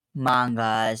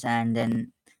 mangas, and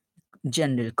then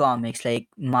general comics like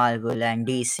Marvel and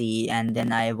DC, and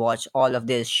then I watch all of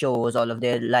their shows, all of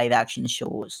their live action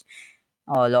shows,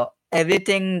 all of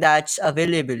everything that's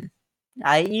available.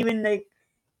 I even like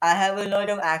I have a lot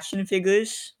of action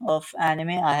figures of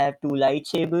anime. I have two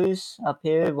lightsabers up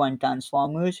here, one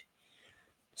Transformers.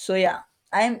 So yeah,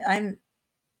 I'm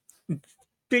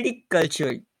pretty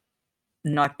cultured.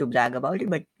 Not to brag about it,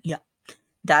 but yeah,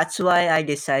 that's why I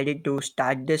decided to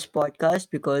start this podcast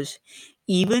because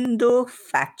even though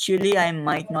factually I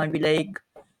might not be like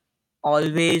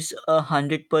always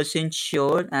 100%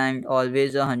 sure and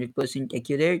always 100%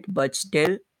 accurate, but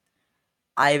still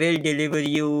I will deliver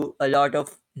you a lot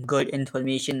of good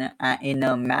information in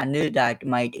a manner that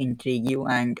might intrigue you.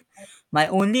 And my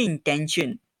only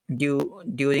intention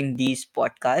during these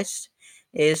podcasts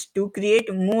is to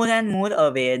create more and more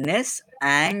awareness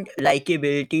and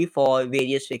likability for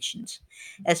various fictions,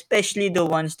 especially the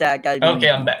ones that are being Okay,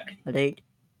 I'm ignored. back. Right?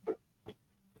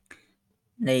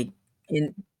 Like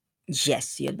in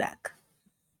yes, you're back.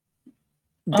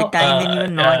 The Oh, time when you were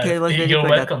not here was very you're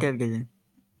welcome. productive, Dylan.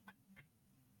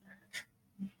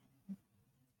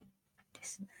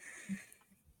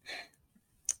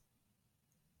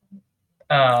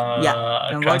 Yeah.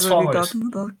 And what were we Transformers talking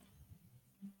about?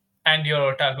 and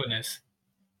your otakuness.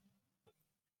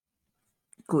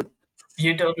 Good.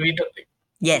 You don't. We don't.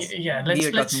 Yes, Yeah, we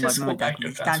were let's talking about just my go back to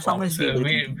otakuness. Transformers, Transformers. we will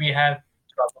We continue. have.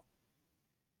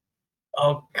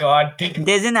 Oh God.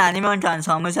 There's an anime on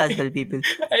Transformers as well, people.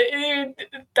 I-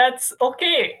 That's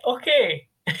okay. Okay.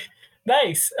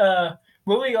 Nice.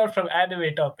 Moving on from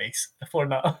anime topics for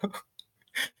now.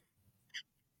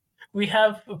 We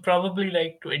have probably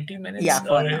like 20 Yeah, minutes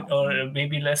for now. or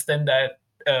maybe less than that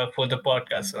for the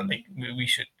podcast. So like we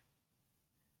should.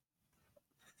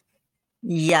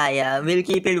 Yeah, yeah. We'll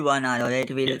keep it 1 hour, alright?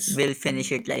 We'll Yes. we'll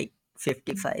finish it like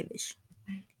 55ish.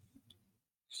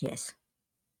 Yes.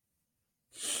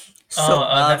 So,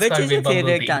 That's which gotta is be your favorite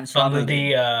Bumblebee. Transformer,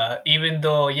 Bumblebee, Dylan? even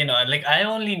though, like I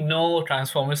only know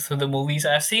Transformers through the movies.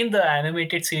 I've seen the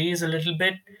animated series a little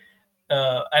bit,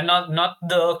 and not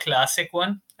the classic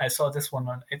one. I saw this one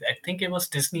on, I think it was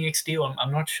Disney XD, or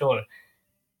I'm not sure,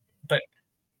 but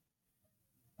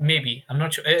maybe I'm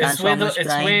not sure. Transformers It's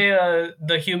Prime? where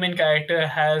the human character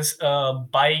has a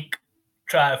bike,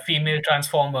 female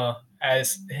transformer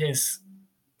as his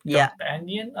Yeah.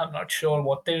 companion. I'm not sure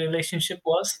what their relationship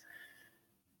was.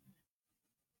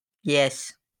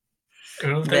 Yes.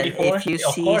 Rule Well, if 34? you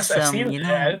Of see course, I've some, seen,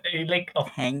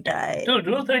 hentai, dude,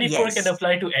 Rule 34 can yes.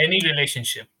 apply to any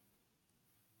relationship.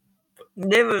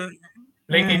 They will.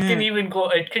 Like it can Mhm. even go,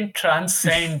 it can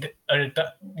transcend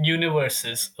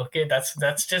universes. Okay,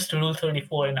 that's just Rule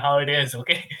 34 and how it is.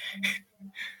 Okay.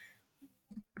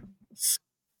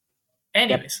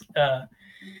 Yep. Anyways,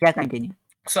 Yeah, continue.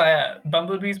 so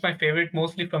Bumblebee is my favorite,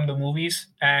 mostly from the movies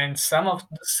and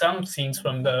some scenes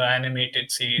from the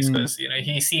animated series, Hmm. because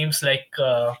he seems like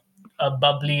a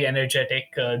bubbly,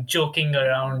 energetic, joking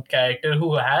around character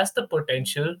who has the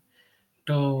potential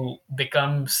to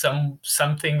become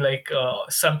something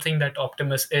that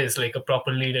Optimus is, like a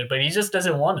proper leader, but he just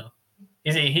doesn't want to.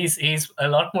 He's a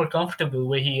lot more comfortable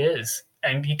where he is,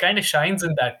 and he kind of shines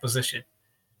in that position.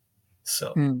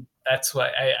 So Hmm. that's why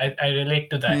I relate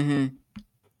to that. Mm-hmm.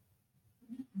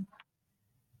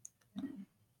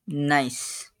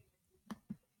 Nice.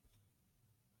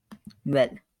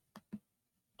 Well,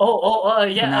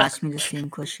 gonna Yeah. ask me the same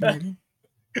question, Dylan?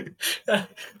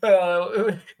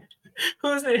 uh,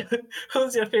 who's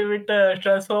who's your favorite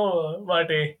Transformer,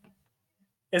 Marty?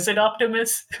 Is it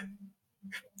Optimus,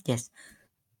 Yes.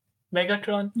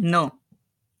 Megatron? No.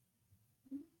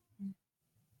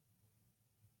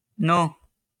 No.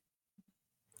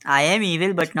 I am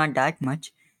evil, but not that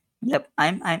much. Yep.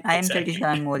 I'm pretty sure Exactly.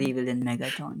 I'm more evil than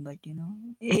Megatron, but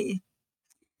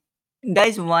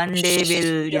guys, one day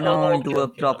we'll Yeah, oh, okay, do a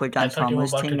okay. proper I thought you were Transformers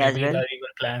about to thing as reveal well. our evil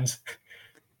plans.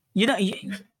 You know.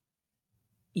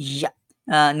 Yeah.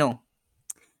 No.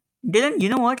 Dylan, you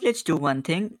know what? Let's do one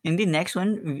thing. In the next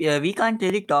one, we can't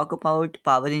really talk about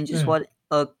Power Rangers Hmm. for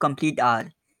a complete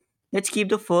hour. Let's keep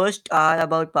the first hour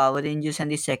about Power Rangers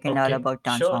and the second hour Okay, about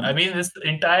sure. I mean, Transformers. this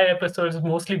entire episode has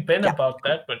mostly been Yeah. about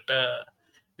that, but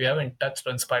we haven't touched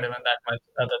on Spider-Man that much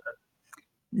other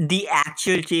than. The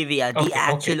actual trivia, the Okay, okay,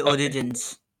 actual okay.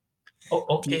 origins, Oh,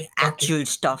 the okay, okay, actual okay.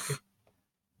 stuff.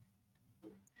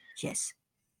 Yes.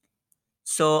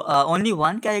 So only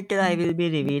one character I will be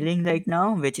revealing right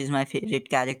now, which is my favorite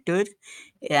character,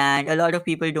 and a lot of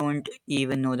people don't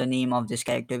even know the name of this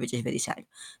character, which is very sad.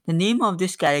 The name of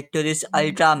this character is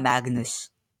Ultra Magnus.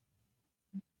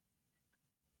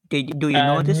 Do you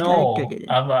know this character, No,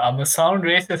 Dylan? I'm a sound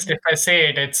racist if I say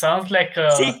it. It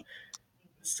See,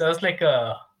 sounds like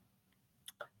a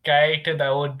character that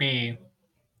would be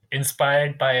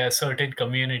inspired by a certain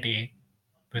community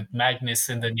with Magnus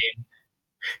in the name.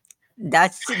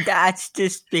 that's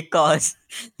just because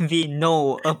we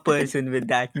know a person with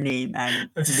that name and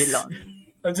I just, belong.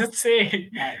 I just say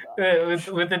My God.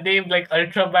 with a name like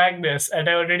Ultra Magnus, and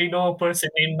I already know a person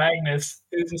named Magnus.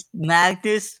 It's just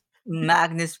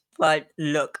Magnus, but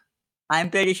look, I'm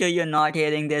pretty sure you're not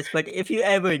hearing this, but if you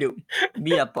ever do,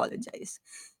 we apologize.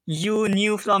 You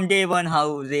knew from day one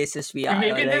how racist we are,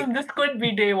 maybe alright? this could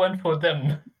be day one for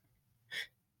them.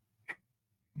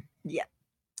 Yeah.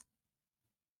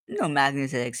 No,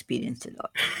 Magnus has experienced a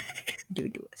lot due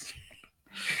to us.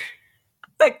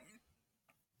 But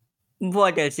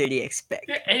what else did you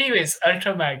Yeah, expect? anyways,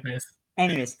 Ultra Magnus.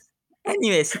 Anyway,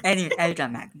 Ultra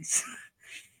Magnus.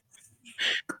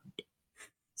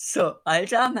 So,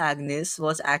 Ultra Magnus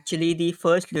was actually the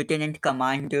first lieutenant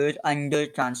commander under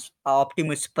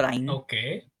Optimus Prime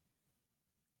Okay.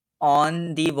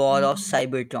 on the war of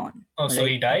Cybertron, Oh, so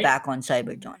he right? died? Back on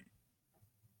Cybertron.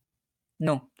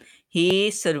 No,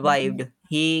 he survived.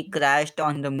 He crashed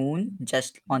on the moon,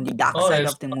 just on the dark Oh, side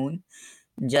it's of the moon,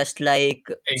 just like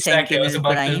exactly. I was Sentinel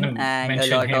about Prime to and a mention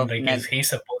lot him. of Like, is he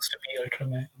supposed to be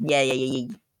Ultraman? yeah.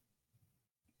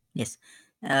 Yes,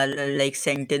 like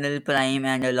Sentinel Prime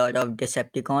and a lot of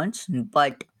Decepticons,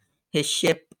 but his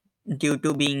ship, due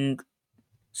to being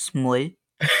small,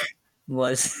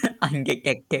 was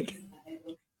undetected.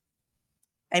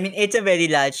 I mean, it's a very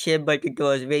large ship, but it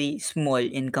was very small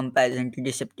in comparison to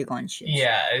Decepticon ships.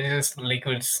 Yeah, it's just like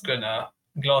we're just gonna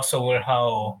gloss over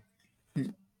how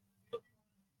Hmm.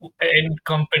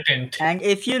 incompetent. And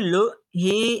if you look,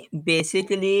 he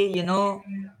basically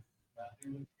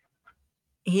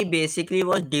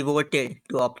was devoted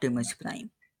to Optimus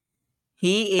Prime.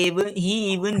 He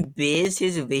even based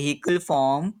his vehicle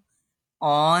form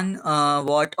on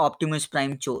what Optimus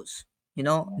Prime chose.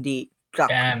 The truck,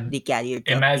 Damn. the carrier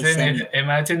truck, the semi.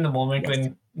 Imagine the moment Yes.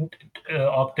 when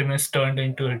Optimus turned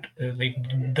into like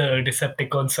the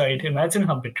Decepticon side. Imagine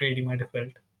how betrayed he might have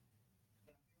felt.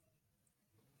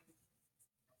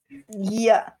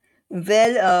 Yeah.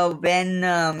 Well, when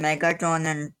Megatron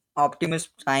and Optimus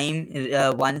Prime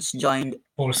once joined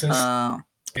Forces. uh,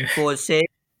 forces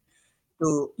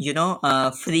to,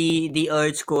 free the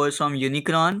Earth's core from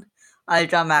Unicron,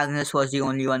 Ultra Magnus was the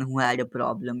only one who had a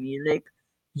problem. He's like,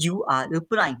 "You are a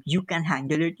Prime. You can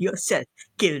handle it yourself.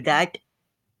 Kill that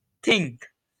thing."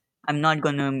 I'm not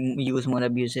gonna use more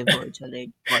abusive words,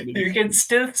 alright, You audience, can please.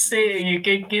 still say you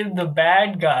can kill the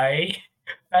bad guy.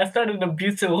 That's not an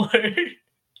abusive word.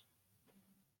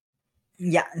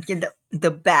 Yeah, kill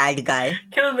the bad guy.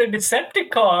 Kill the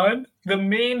Decepticon, the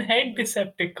main head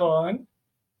Decepticon,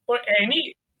 or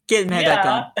any. Kill Yeah,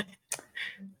 Megatron.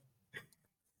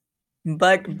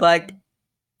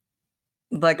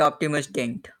 But Optimus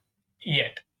didn't,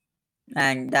 yet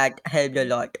and that helped a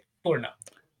lot. for now.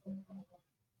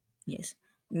 Yes.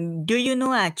 Do you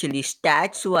know actually,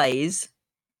 stats wise,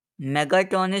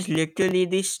 Megatron is literally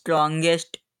the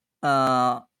strongest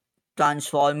uh,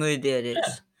 Transformer there Yeah,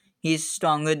 is. He's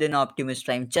stronger than Optimus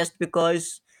Prime just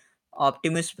because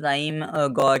Optimus Prime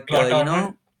got, plot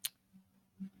armor.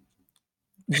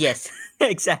 yes,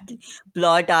 exactly.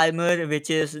 Plot armor, which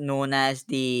is known as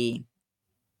the.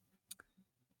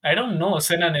 I don't know a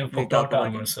synonym We'll for talk plot about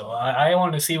armor, it. so I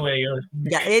want to see where you're.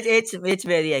 Yeah, it's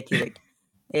very accurate.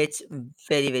 It's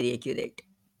very accurate.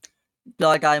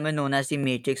 Plot armor known as the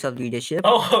matrix of leadership.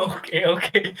 Oh, okay,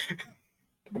 okay.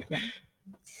 Yeah.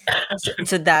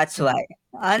 So that's why.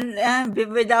 And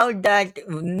without that,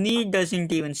 need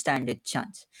doesn't even stand a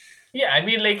chance. Yeah, I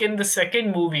mean, like in the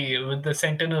second movie with the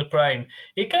Sentinel Prime,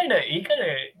 he kind of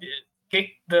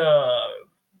kicked the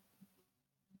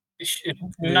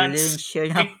Literally nuts,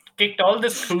 shut up. kicked all the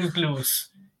screws loose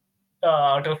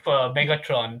out of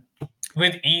Megatron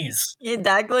with ease. Yeah,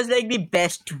 that was like the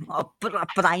best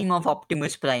prime of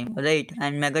Optimus Prime, right?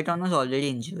 And Megatron was already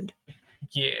injured.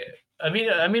 Yeah, I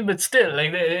mean, but still,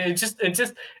 like it just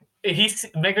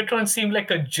Megatron seemed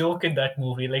like a joke in that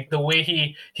movie. Like the way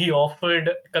he offered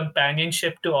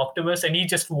companionship to Optimus, and he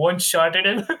just one shotted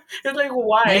him. It's like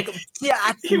why? Like,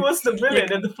 yeah, He was the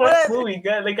villain like, in the first movie,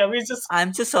 guy. Like I mean, just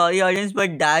I'm so sorry, audience,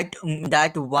 but that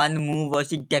one move was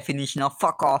the definition of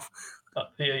fuck off.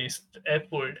 yeah, he's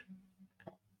F word.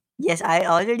 Yes, I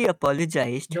already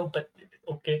apologized. No, but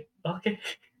Okay, okay.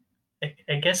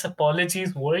 I guess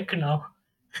apologies work now.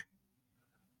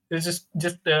 It's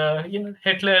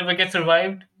Hitler ever gets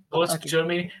revived, goes to Okay,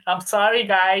 Germany. I'm sorry,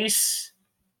 guys.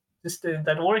 Just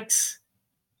that works.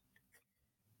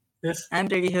 This, I'm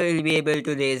pretty sure he'll be able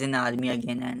to raise an army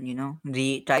again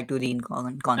and try to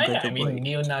conquer I the mean, world.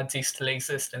 neo-Nazis still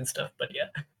exist and stuff, but yeah.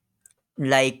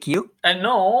 Like you. And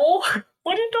no,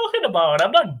 what are you talking about?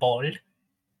 I'm not bald.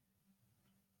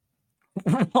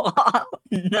 Wow,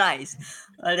 nice.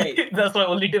 All right, That's my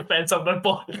only defense. I'm not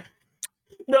bald.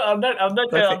 No, I'm not. I'm not. I'm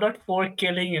perfect, not for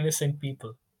killing innocent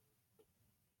people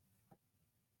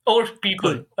or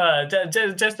cool. people.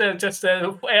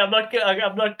 Hey, I'm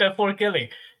not for killing.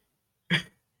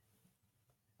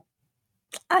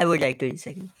 I would like to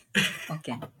disagree.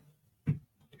 Okay,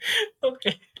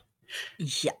 Okay.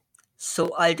 yeah.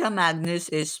 So Ultra Magnus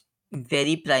is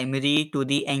very primary to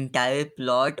the entire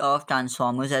plot of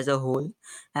Transformers as a whole,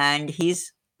 and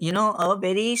he's a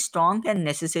very strong and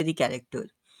necessary character.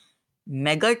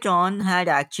 Megatron had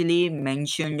actually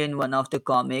mentioned in one of the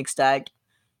comics that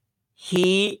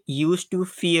he used to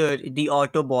fear the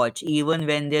Autobots even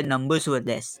when their numbers were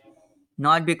less.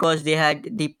 Not because they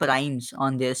had the primes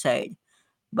on their side,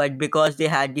 but because they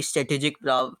had the strategic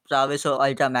prowess of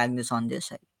Ultra Magnus on their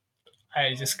side.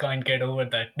 I just can't get over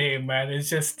that name, man. It's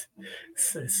just,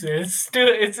 it's still,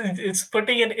 it's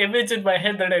putting an image in my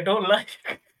head that I don't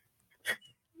like.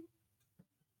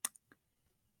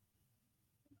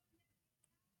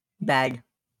 Bad.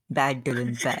 Bad,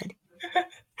 Dylan, bad.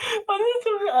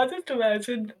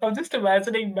 I'm just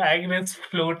imagining magnets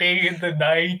floating in the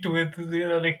night with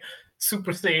like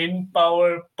Super Saiyan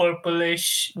power,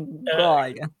 purplish,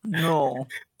 God, no.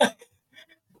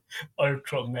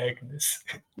 Ultra Magnus.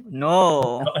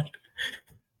 Oh No. God.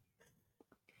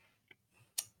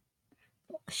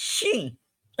 She.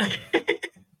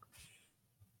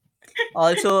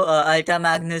 Also, Ultra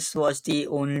Magnus was the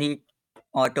only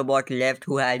Autobot left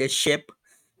who had a ship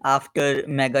after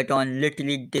Megatron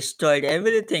literally destroyed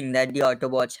everything that the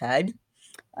Autobots had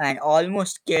and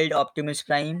almost killed Optimus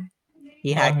Prime.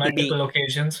 He On had to multiple be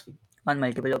occasions. on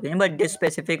multiple occasions, but this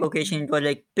specific occasion it was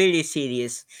like pretty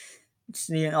serious.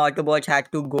 The Autobots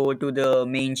had to go to the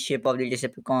main ship of the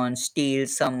Decepticons, steal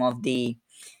some of the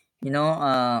you know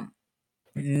uh,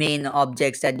 main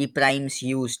objects that the Primes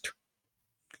used,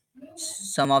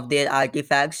 some of their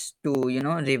artifacts to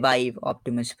revive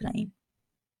Optimus Prime.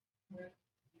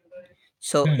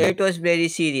 So Hmm. it was very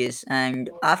serious, and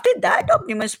after that,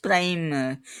 Optimus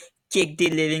Prime kicked the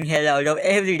living hell out of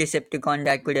every Decepticon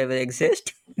that could ever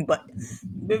exist. But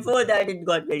before that, it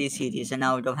got very serious and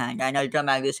out of hand, and Ultra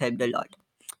Magnus helped a lot.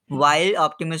 While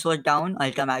Optimus was down,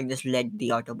 Ultra Magnus led the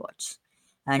Autobots,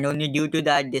 and only due to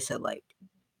that they survived.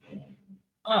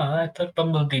 I thought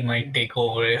Bumblebee might take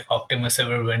over if Optimus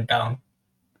ever went down.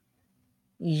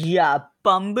 Yeah,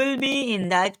 Bumblebee in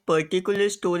that particular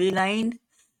storyline.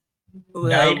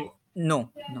 Died?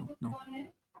 No, no, no.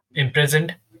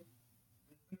 Imprisoned?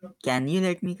 Can you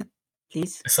let me,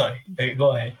 please? Sorry,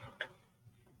 go ahead.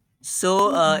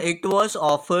 So it was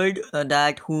offered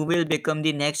that who will become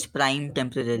the next prime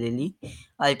temporarily.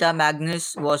 Ultra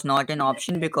Magnus was not an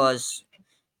option because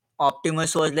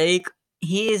Optimus was like,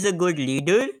 he is a good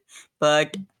leader,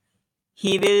 but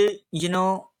he will,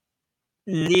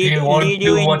 He won't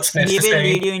do what's he will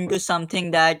lead necessary. you into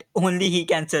something that only he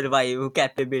can survive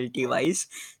capability wise.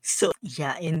 So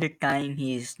yeah, in the time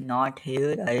he's not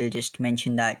here, I'll just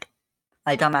mention that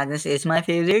Ultra Magnus is my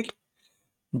favorite.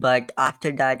 But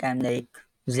after that, I'm like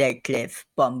Redcliffe,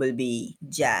 Bumblebee,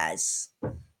 Jazz,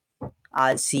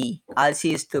 RC.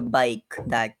 RC is the bike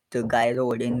that the guy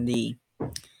rode in the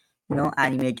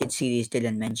animated series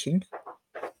Dylan mentioned.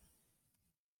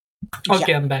 Yeah.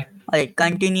 Okay, I'm back. Alright,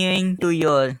 continuing to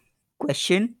your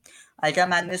question. Ultra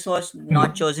Magnus was not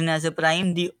Hmm. chosen as a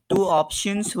prime. The two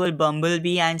options were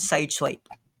Bumblebee and Sideswipe.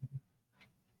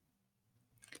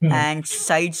 Hmm. And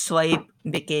Sideswipe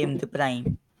became the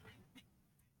prime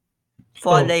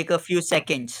for Oh, like a few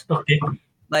seconds. okay.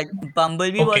 But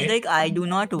Bumblebee was Okay. like, I do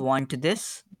not want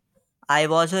this. I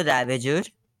was a Ravager.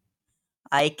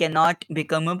 I cannot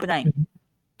become a prime. Mhm.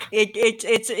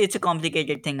 It's a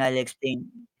complicated thing. I'll explain.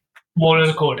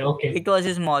 Moral code. Okay. It was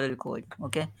his moral code.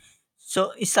 Okay,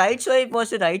 so Sideswipe was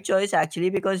the right choice actually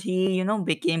because he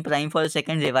became prime for a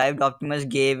second. Revived Optimus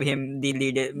gave him the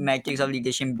leader matrix of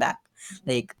leadership back.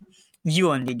 Like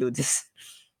you only do this.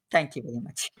 Thank you very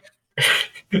much.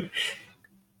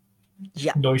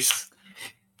 Yeah. Nice.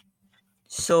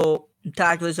 So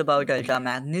that was about Ultra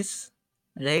Magnus,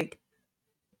 right?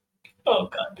 Oh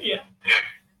God. Yeah.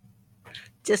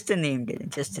 Just a name, Dylan.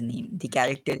 Just a name. The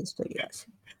character is very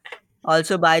awesome.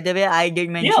 Also, by the way, I did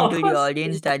Yeah, mention of to the course.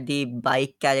 audience that the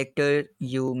bike character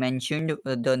you mentioned,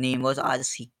 the name was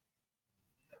RC.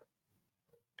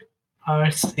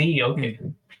 RC. Okay.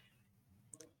 Hmm.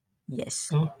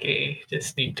 Yes, Okay.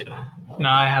 Just need to.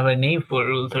 Now I have a name for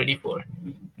Rule 34.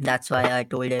 that's why I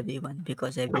told everyone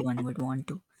because everyone would want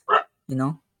to, you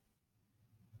know.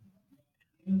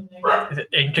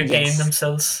 Entertain Yes,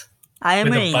 themselves I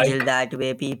am with an a angel bike. that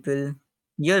way, people.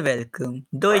 You're welcome.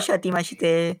 Doishati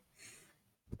mashite.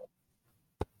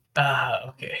 Ah,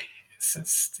 okay.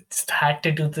 It's had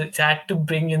to do the. It's had to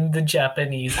bring in the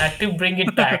Japanese. Had to bring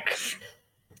it back.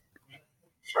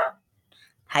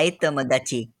 Hai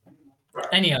Tamagotchi.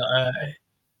 Anyhow,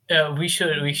 we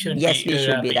should Yes, be we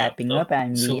should be wrapping up wrapping though up,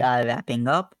 and we soon. are wrapping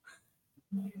up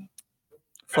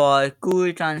for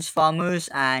cool Transformers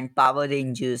and Power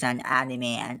Rangers and anime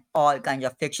and all kinds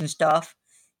of fiction stuff.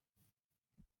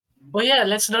 Oh yeah,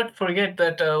 let's not forget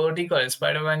that what do you call it?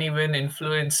 Spider-Man even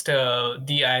influenced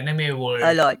the anime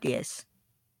A world. lot, yes.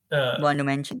 Uh, Want to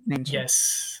mention?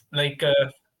 yes, like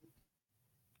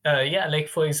yeah, like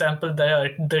for example,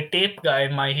 the tape guy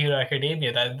in My Hero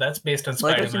Academia. That's based on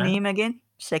What was the Spider-Man, name again?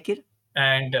 Sekir?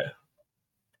 and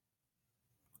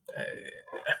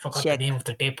I forgot the name Check. of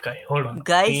the tape guy. Hold on,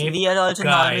 Guys, tape we are also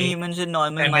normal guy, humans with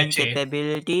normal mind MHA,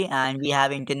 capability and we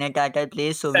have internet at our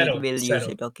place, so we Sero, will use Sero.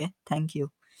 it, okay? Thank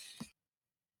you.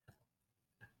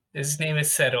 His name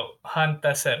is Sero,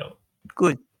 Hanta Sero,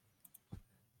 Cool.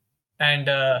 and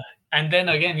then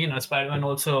again, Spider-Man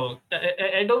also.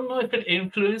 I don't know if it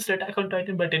influenced Attack on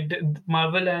Titan, but it did,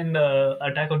 Marvel and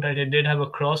Attack on Titan did have a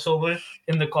crossover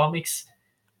in the comics,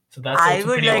 so that's I also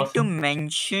would pretty like to awesome.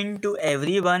 mention to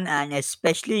everyone and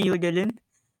especially you, Dylan,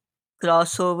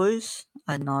 crossovers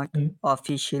are not Mm.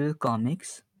 official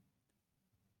comics.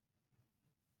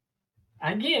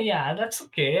 And yeah, yeah, that's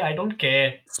okay. I don't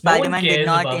care. No Spider one Man did cares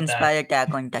not about that. inspire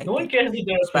Attack on No one Titan. cares if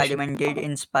they're Spider official. Man did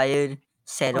inspire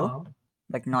Zero, Oh,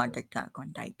 but not Attack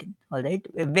on Titan. Alright?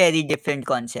 A very different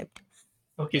concept.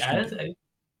 okay. Please continue.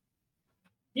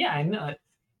 Yeah, I know.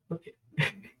 Okay.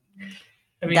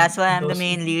 I That's mean, why I'm the those.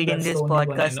 main lead in That's the this only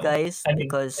one I podcast, know. guys, I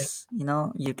mean, because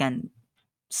you can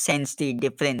sense the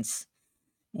difference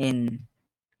in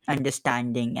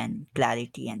understanding and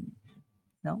clarity and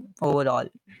overall.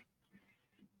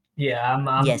 yeah, I'm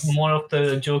Yes. more of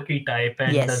the jokey type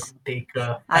and Yes. doesn't take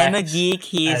I'm a facts geek,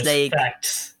 he is as like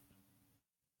facts.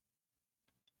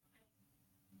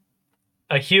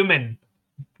 A human,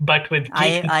 but with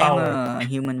geeky I am power. a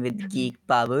human with geek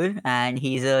power and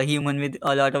he's a human with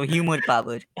a lot of humor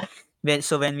power.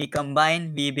 When we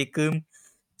combine we become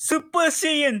Super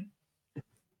Saiyan.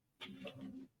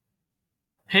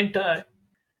 Hint.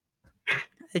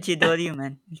 Chidori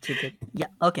man. Chidori. Yeah,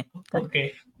 okay. Continue.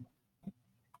 Okay.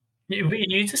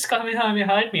 You just come in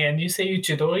behind me and you say you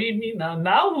Chidori me now.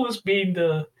 Now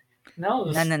No,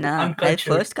 who's no, no. I'll uncultured?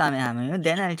 first Kamehameha you,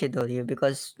 then I'll Chidori you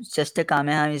because just a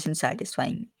Kamehameha isn't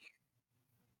satisfying.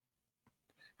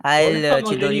 What I'll if I'm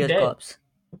Chidori already your dead? corpse.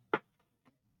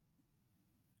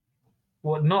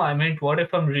 What? No, I meant what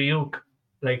if I'm Ryuk,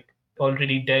 like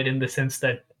already dead in the sense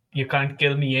that you can't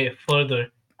kill me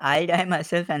further, I'll die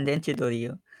myself and then Chidori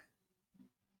you.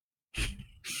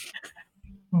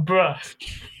 bruh.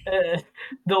 Uh,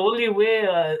 the only way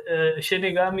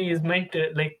Shinigami is meant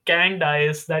to can die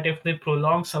is that if they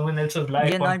prolong someone else's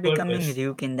life You're on not becoming purpose.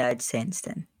 Ryuk in that sense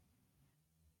then.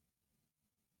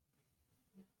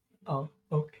 Oh,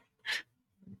 okay.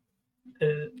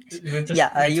 Uh,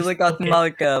 Yeah, we're you were just talking okay.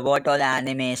 about what all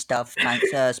anime stuff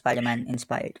Spider-Man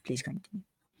inspired. Please continue.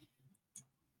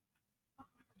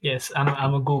 Yes,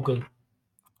 I'm a Google.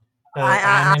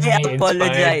 I Anime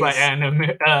inspired by apologize.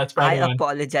 anime I Spider-Man.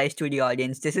 apologize to the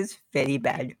audience. This is very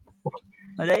bad.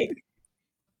 Alright?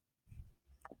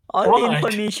 All the What?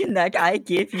 information that I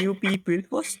gave you people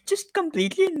was just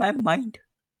completely in my mind.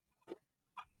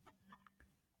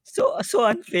 So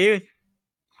unfair.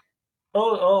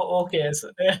 Okay.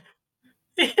 So,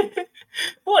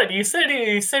 what you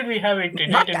said we have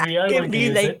internet Not and we are going to actively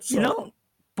use like, it. So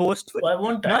postful. why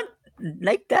won't I? Not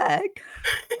like that.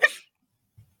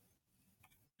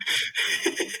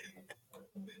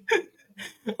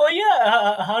 Oh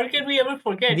yeah, how can we ever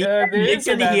forget? We can There is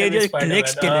an literally hear anime your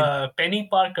clicks, Spider-Man, Dylan. Penny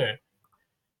Parker.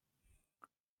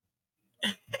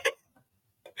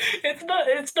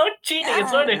 It's not cheating.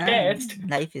 It's not a test,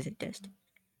 Life is a test.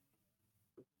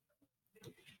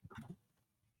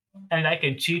 and I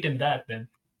can cheat in that. Then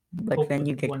But when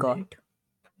you hopefully get one day. caught,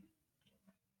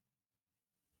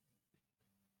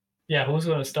 Yeah, who's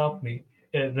gonna stop me?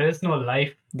 There's no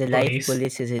life the life police.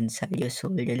 police is inside your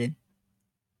soul, Dylan.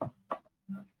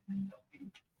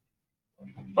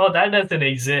 Oh, that doesn't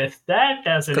exist. That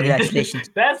doesn't exist. Congratulations.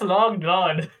 That's long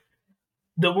gone.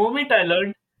 The moment I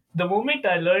learned, the moment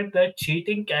I learned that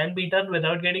cheating can be done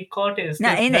without getting caught is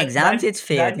Now, just in that exams, it's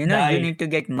fair. that You died. need to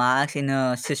get marks in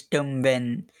a system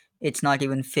when it's not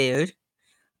even fair.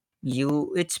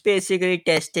 It's basically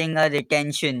testing a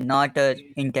retention, not a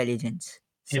intelligence.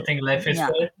 You So, think life is yeah,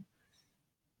 fair?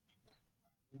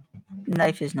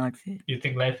 life is not fair. You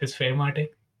think life is fair, Martin?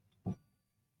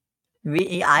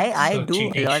 I So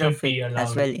do a cheating lot should of be it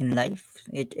as allowed. well in life.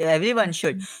 Everyone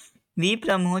should. We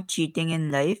promote cheating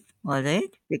in life, all right,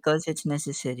 because it's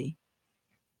necessary.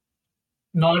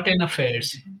 Not in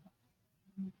affairs.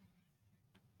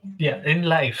 Yeah, in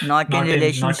life, Not in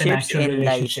not in relationships, actual in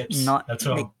life, relationships. not That's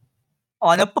like wrong.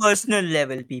 on a personal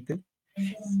level, people.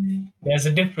 There's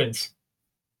a difference.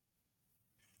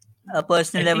 A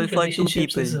personal I level think for two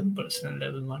relationships is people. a personal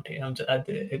level, Martin.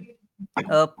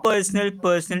 A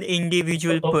personal,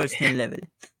 individual, Okay. personal level.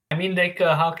 I mean, like,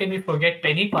 how can we forget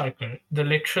Penny Parker, the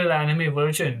literal anime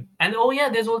version? And oh yeah,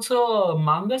 there's also a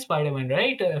manga Spider-Man,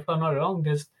 right? If I'm not wrong,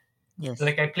 there's Yes.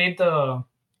 like I played the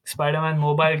Spider-Man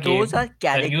mobile Those are game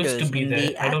that used to characters be in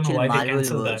there. the I don't know actual why they Marvel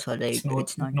canceled verse, that. alright? It's no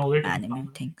It's not nowhere to be anime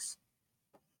found. things.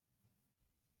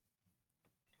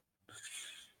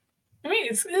 I mean,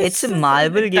 It's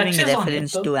Marvel it giving touches on it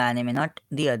reference though. to anime, not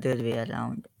the other way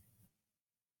around.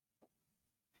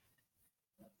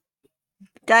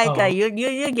 Try. Oh, You're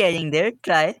getting there.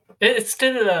 Try. it's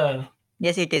still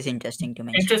Yes, it is interesting to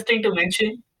mention. interesting to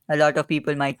mention. A lot of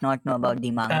people might not know about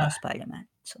the manga Uh, Spider-Man.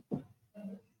 So,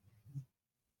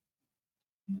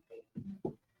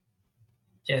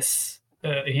 yes,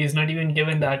 he's not even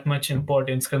given that much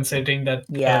importance considering that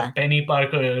yeah, Penny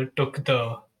Parker took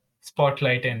the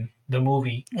spotlight in the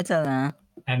movie it's a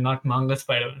and not manga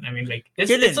Spider-Man. I mean, like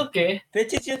it's Chillin. okay.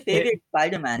 Which is your It, favorite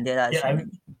Spider-Man? There are yeah, so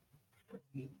many.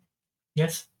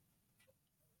 yes.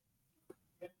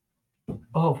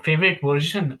 Oh, favorite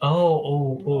version.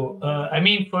 I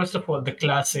mean, first of all, the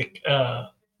classic.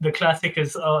 The classic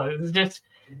is it's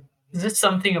just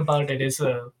something about it is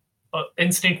a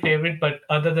instant favorite. But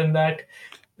other than that,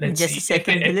 let's Just a see. If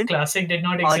second, if Dylan. classic did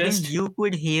not Audience, exist, you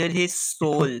could hear his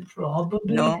it soul, would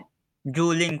probably.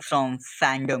 drooling from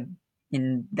fandom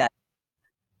in that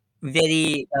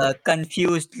very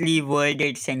confusedly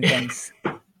worded sentence.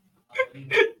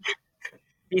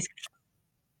 Please,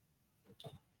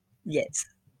 yes.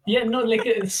 Yeah, no, like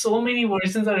so many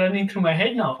versions are running through my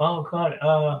head now. Oh God.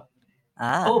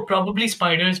 Ah, Oh, probably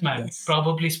Spiders Man. yes.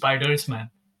 Probably Spiders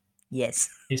Man. Yes,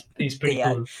 He's pretty they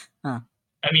are. cool. Huh.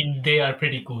 I mean, they are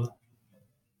pretty cool.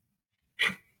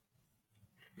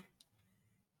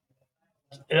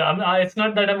 It's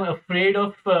not that I'm afraid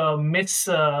of mis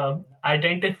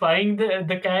identifying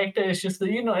the character. It's just that,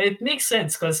 it makes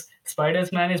sense because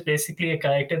Spider's Man is basically a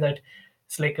character that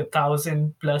it's like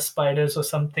 1,000 plus spiders or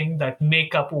something that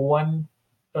make up one.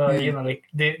 Hmm. Like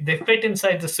they fit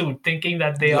inside the suit, thinking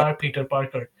that they Yep. are Peter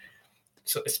Parker.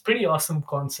 So it's pretty awesome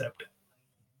concept.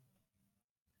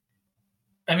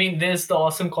 I mean, there's the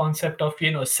awesome concept of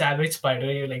Savage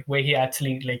Spider, like where he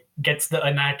actually like gets the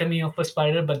anatomy of a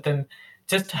spider, but then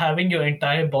just having your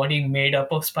entire body made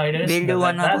up of spiders, We'll do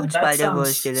one about that Spider sounds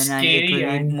Verse, Dylan, and it scary will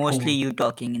be and mostly cool. you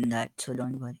talking in that, so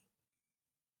don't worry.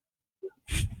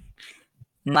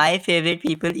 My favorite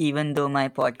people, even though my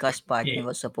podcast partner Yeah,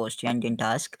 was supposed to and didn't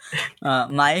ask,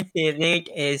 my favorite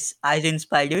is Iron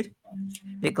Spider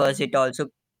because it also.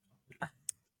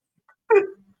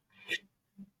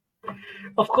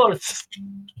 of course,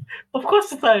 of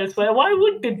course, it's Iron Spider. Why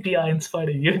wouldn't it be Iron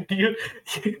Spider?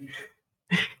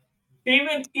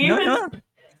 Even No, even no,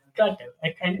 God damn,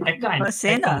 I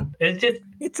Sena, can't. It's just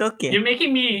it's okay. you're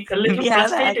making me a little We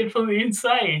have had. frustrated from the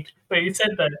inside when you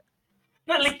said that.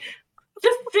 No, like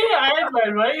just say Iron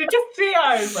Man, right? You just say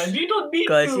Iron Man. You don't need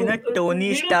Because, to.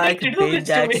 Tony You don't need Stark to do built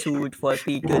this to that me. suit for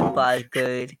Peter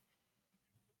Parker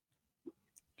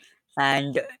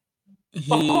and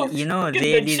Of he, course, you can really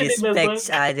mention him as well respects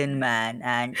Iron Man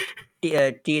and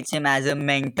treats him as a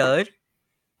mentor.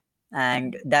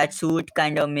 And that suit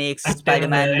kind of makes until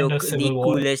Spider-Man the end of look Civil the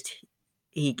War. coolest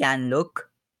he can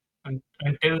look.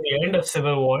 Until the end of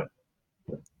Civil War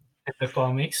in the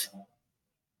comics.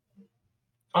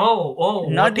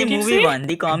 What Not the did you movie say? one,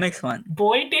 the comics one.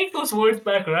 Boy, take those words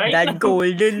back right That now.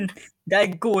 golden,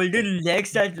 that golden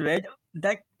legs, that red,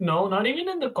 that. No, not even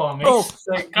in the Oh, comics.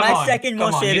 Like, my second come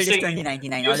most on. favorite is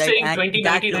 2099. You're All right, saying and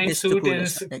that look 2099 is the suit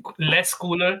coolest. is Like less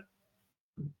cooler.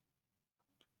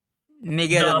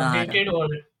 The Miguel O'Hara. updated or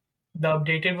the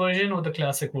updated version or the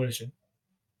classic version?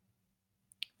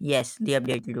 Yes, the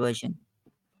updated version.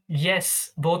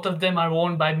 Yes, both of them are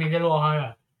owned by Miguel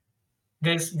O'Hara.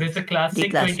 There's a The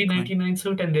classic classic one. 2099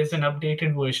 suit, and there's an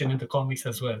updated version in the comics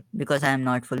as well. Because I am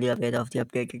not fully aware of the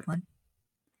updated one.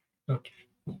 Okay.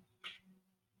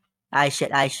 I shall.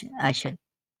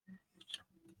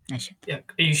 Yeah,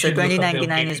 you So should look up the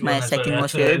 2099 is updated my one as well. second That's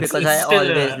most favorite because it's I still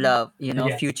always love,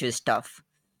 yeah. future stuff.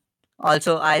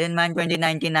 Also, Iron Man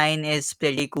 2099 is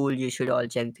pretty cool. You should all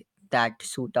check that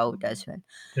suit out as well.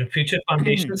 The Future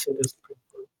Foundation suit is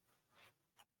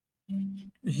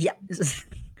Yeah.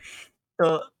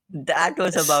 So that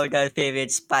was yes. about our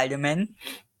favorite Spider-Man.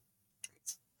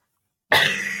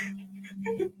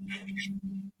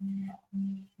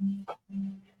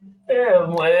 Yeah,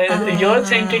 well, you're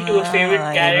centric to a favorite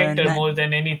Iron character Man. more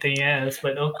than anything else,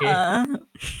 but okay. Uh,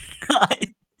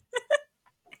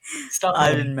 Stop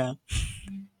Iron moaning. Man.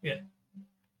 Yeah.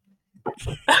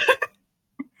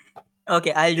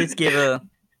 Okay,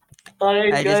 All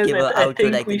right, I'll just guys. give a I outro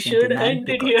think like a we should gentleman end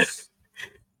it here. because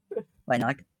why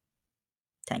not?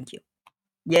 Thank you.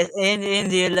 Yes, in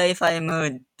real life, I'm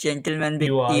a gentleman,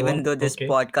 You are even one. though this Okay.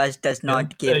 podcast does Yeah.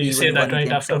 not give You say even that one right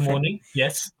glimpse after of him. moaning.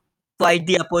 Yes. Quite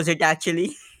the opposite,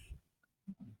 actually.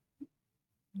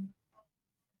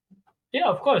 Yeah,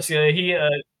 of course.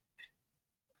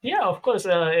 Yeah, of course.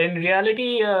 In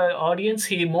reality, audience,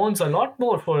 he moans a lot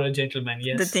more for a gentleman.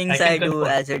 The Yes, I things can I do confirm.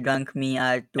 as a drunk me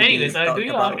are to Anyways, be do talked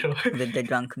your about outro. with the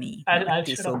drunk me, not I'll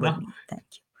the shut up sober now. me. Thank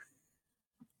you.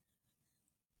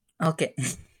 Okay,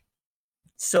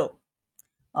 so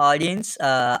audience,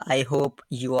 I hope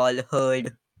you all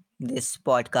heard this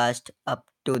podcast up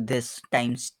to this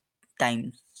time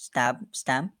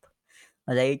stamp.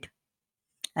 Right?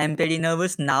 I'm pretty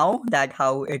nervous now that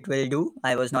how it will do.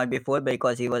 I was not before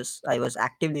because I was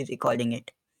actively recording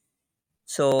it.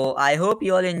 So I hope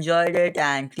you all enjoyed it,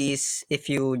 and please, if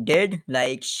you did,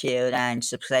 like, share, and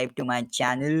subscribe to my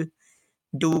channel.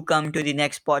 Do come to the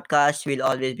next podcast. We'll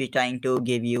always be trying to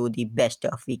give you the best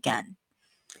stuff we can.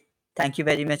 Thank you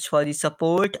very much for the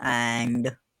support,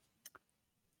 and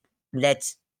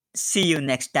let's see you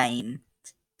next time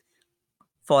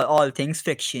for all things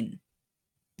fiction.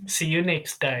 See you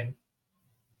next time.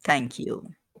 Thank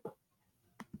you.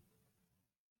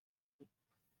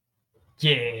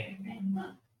 Yeah.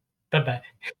 Bye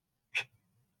bye.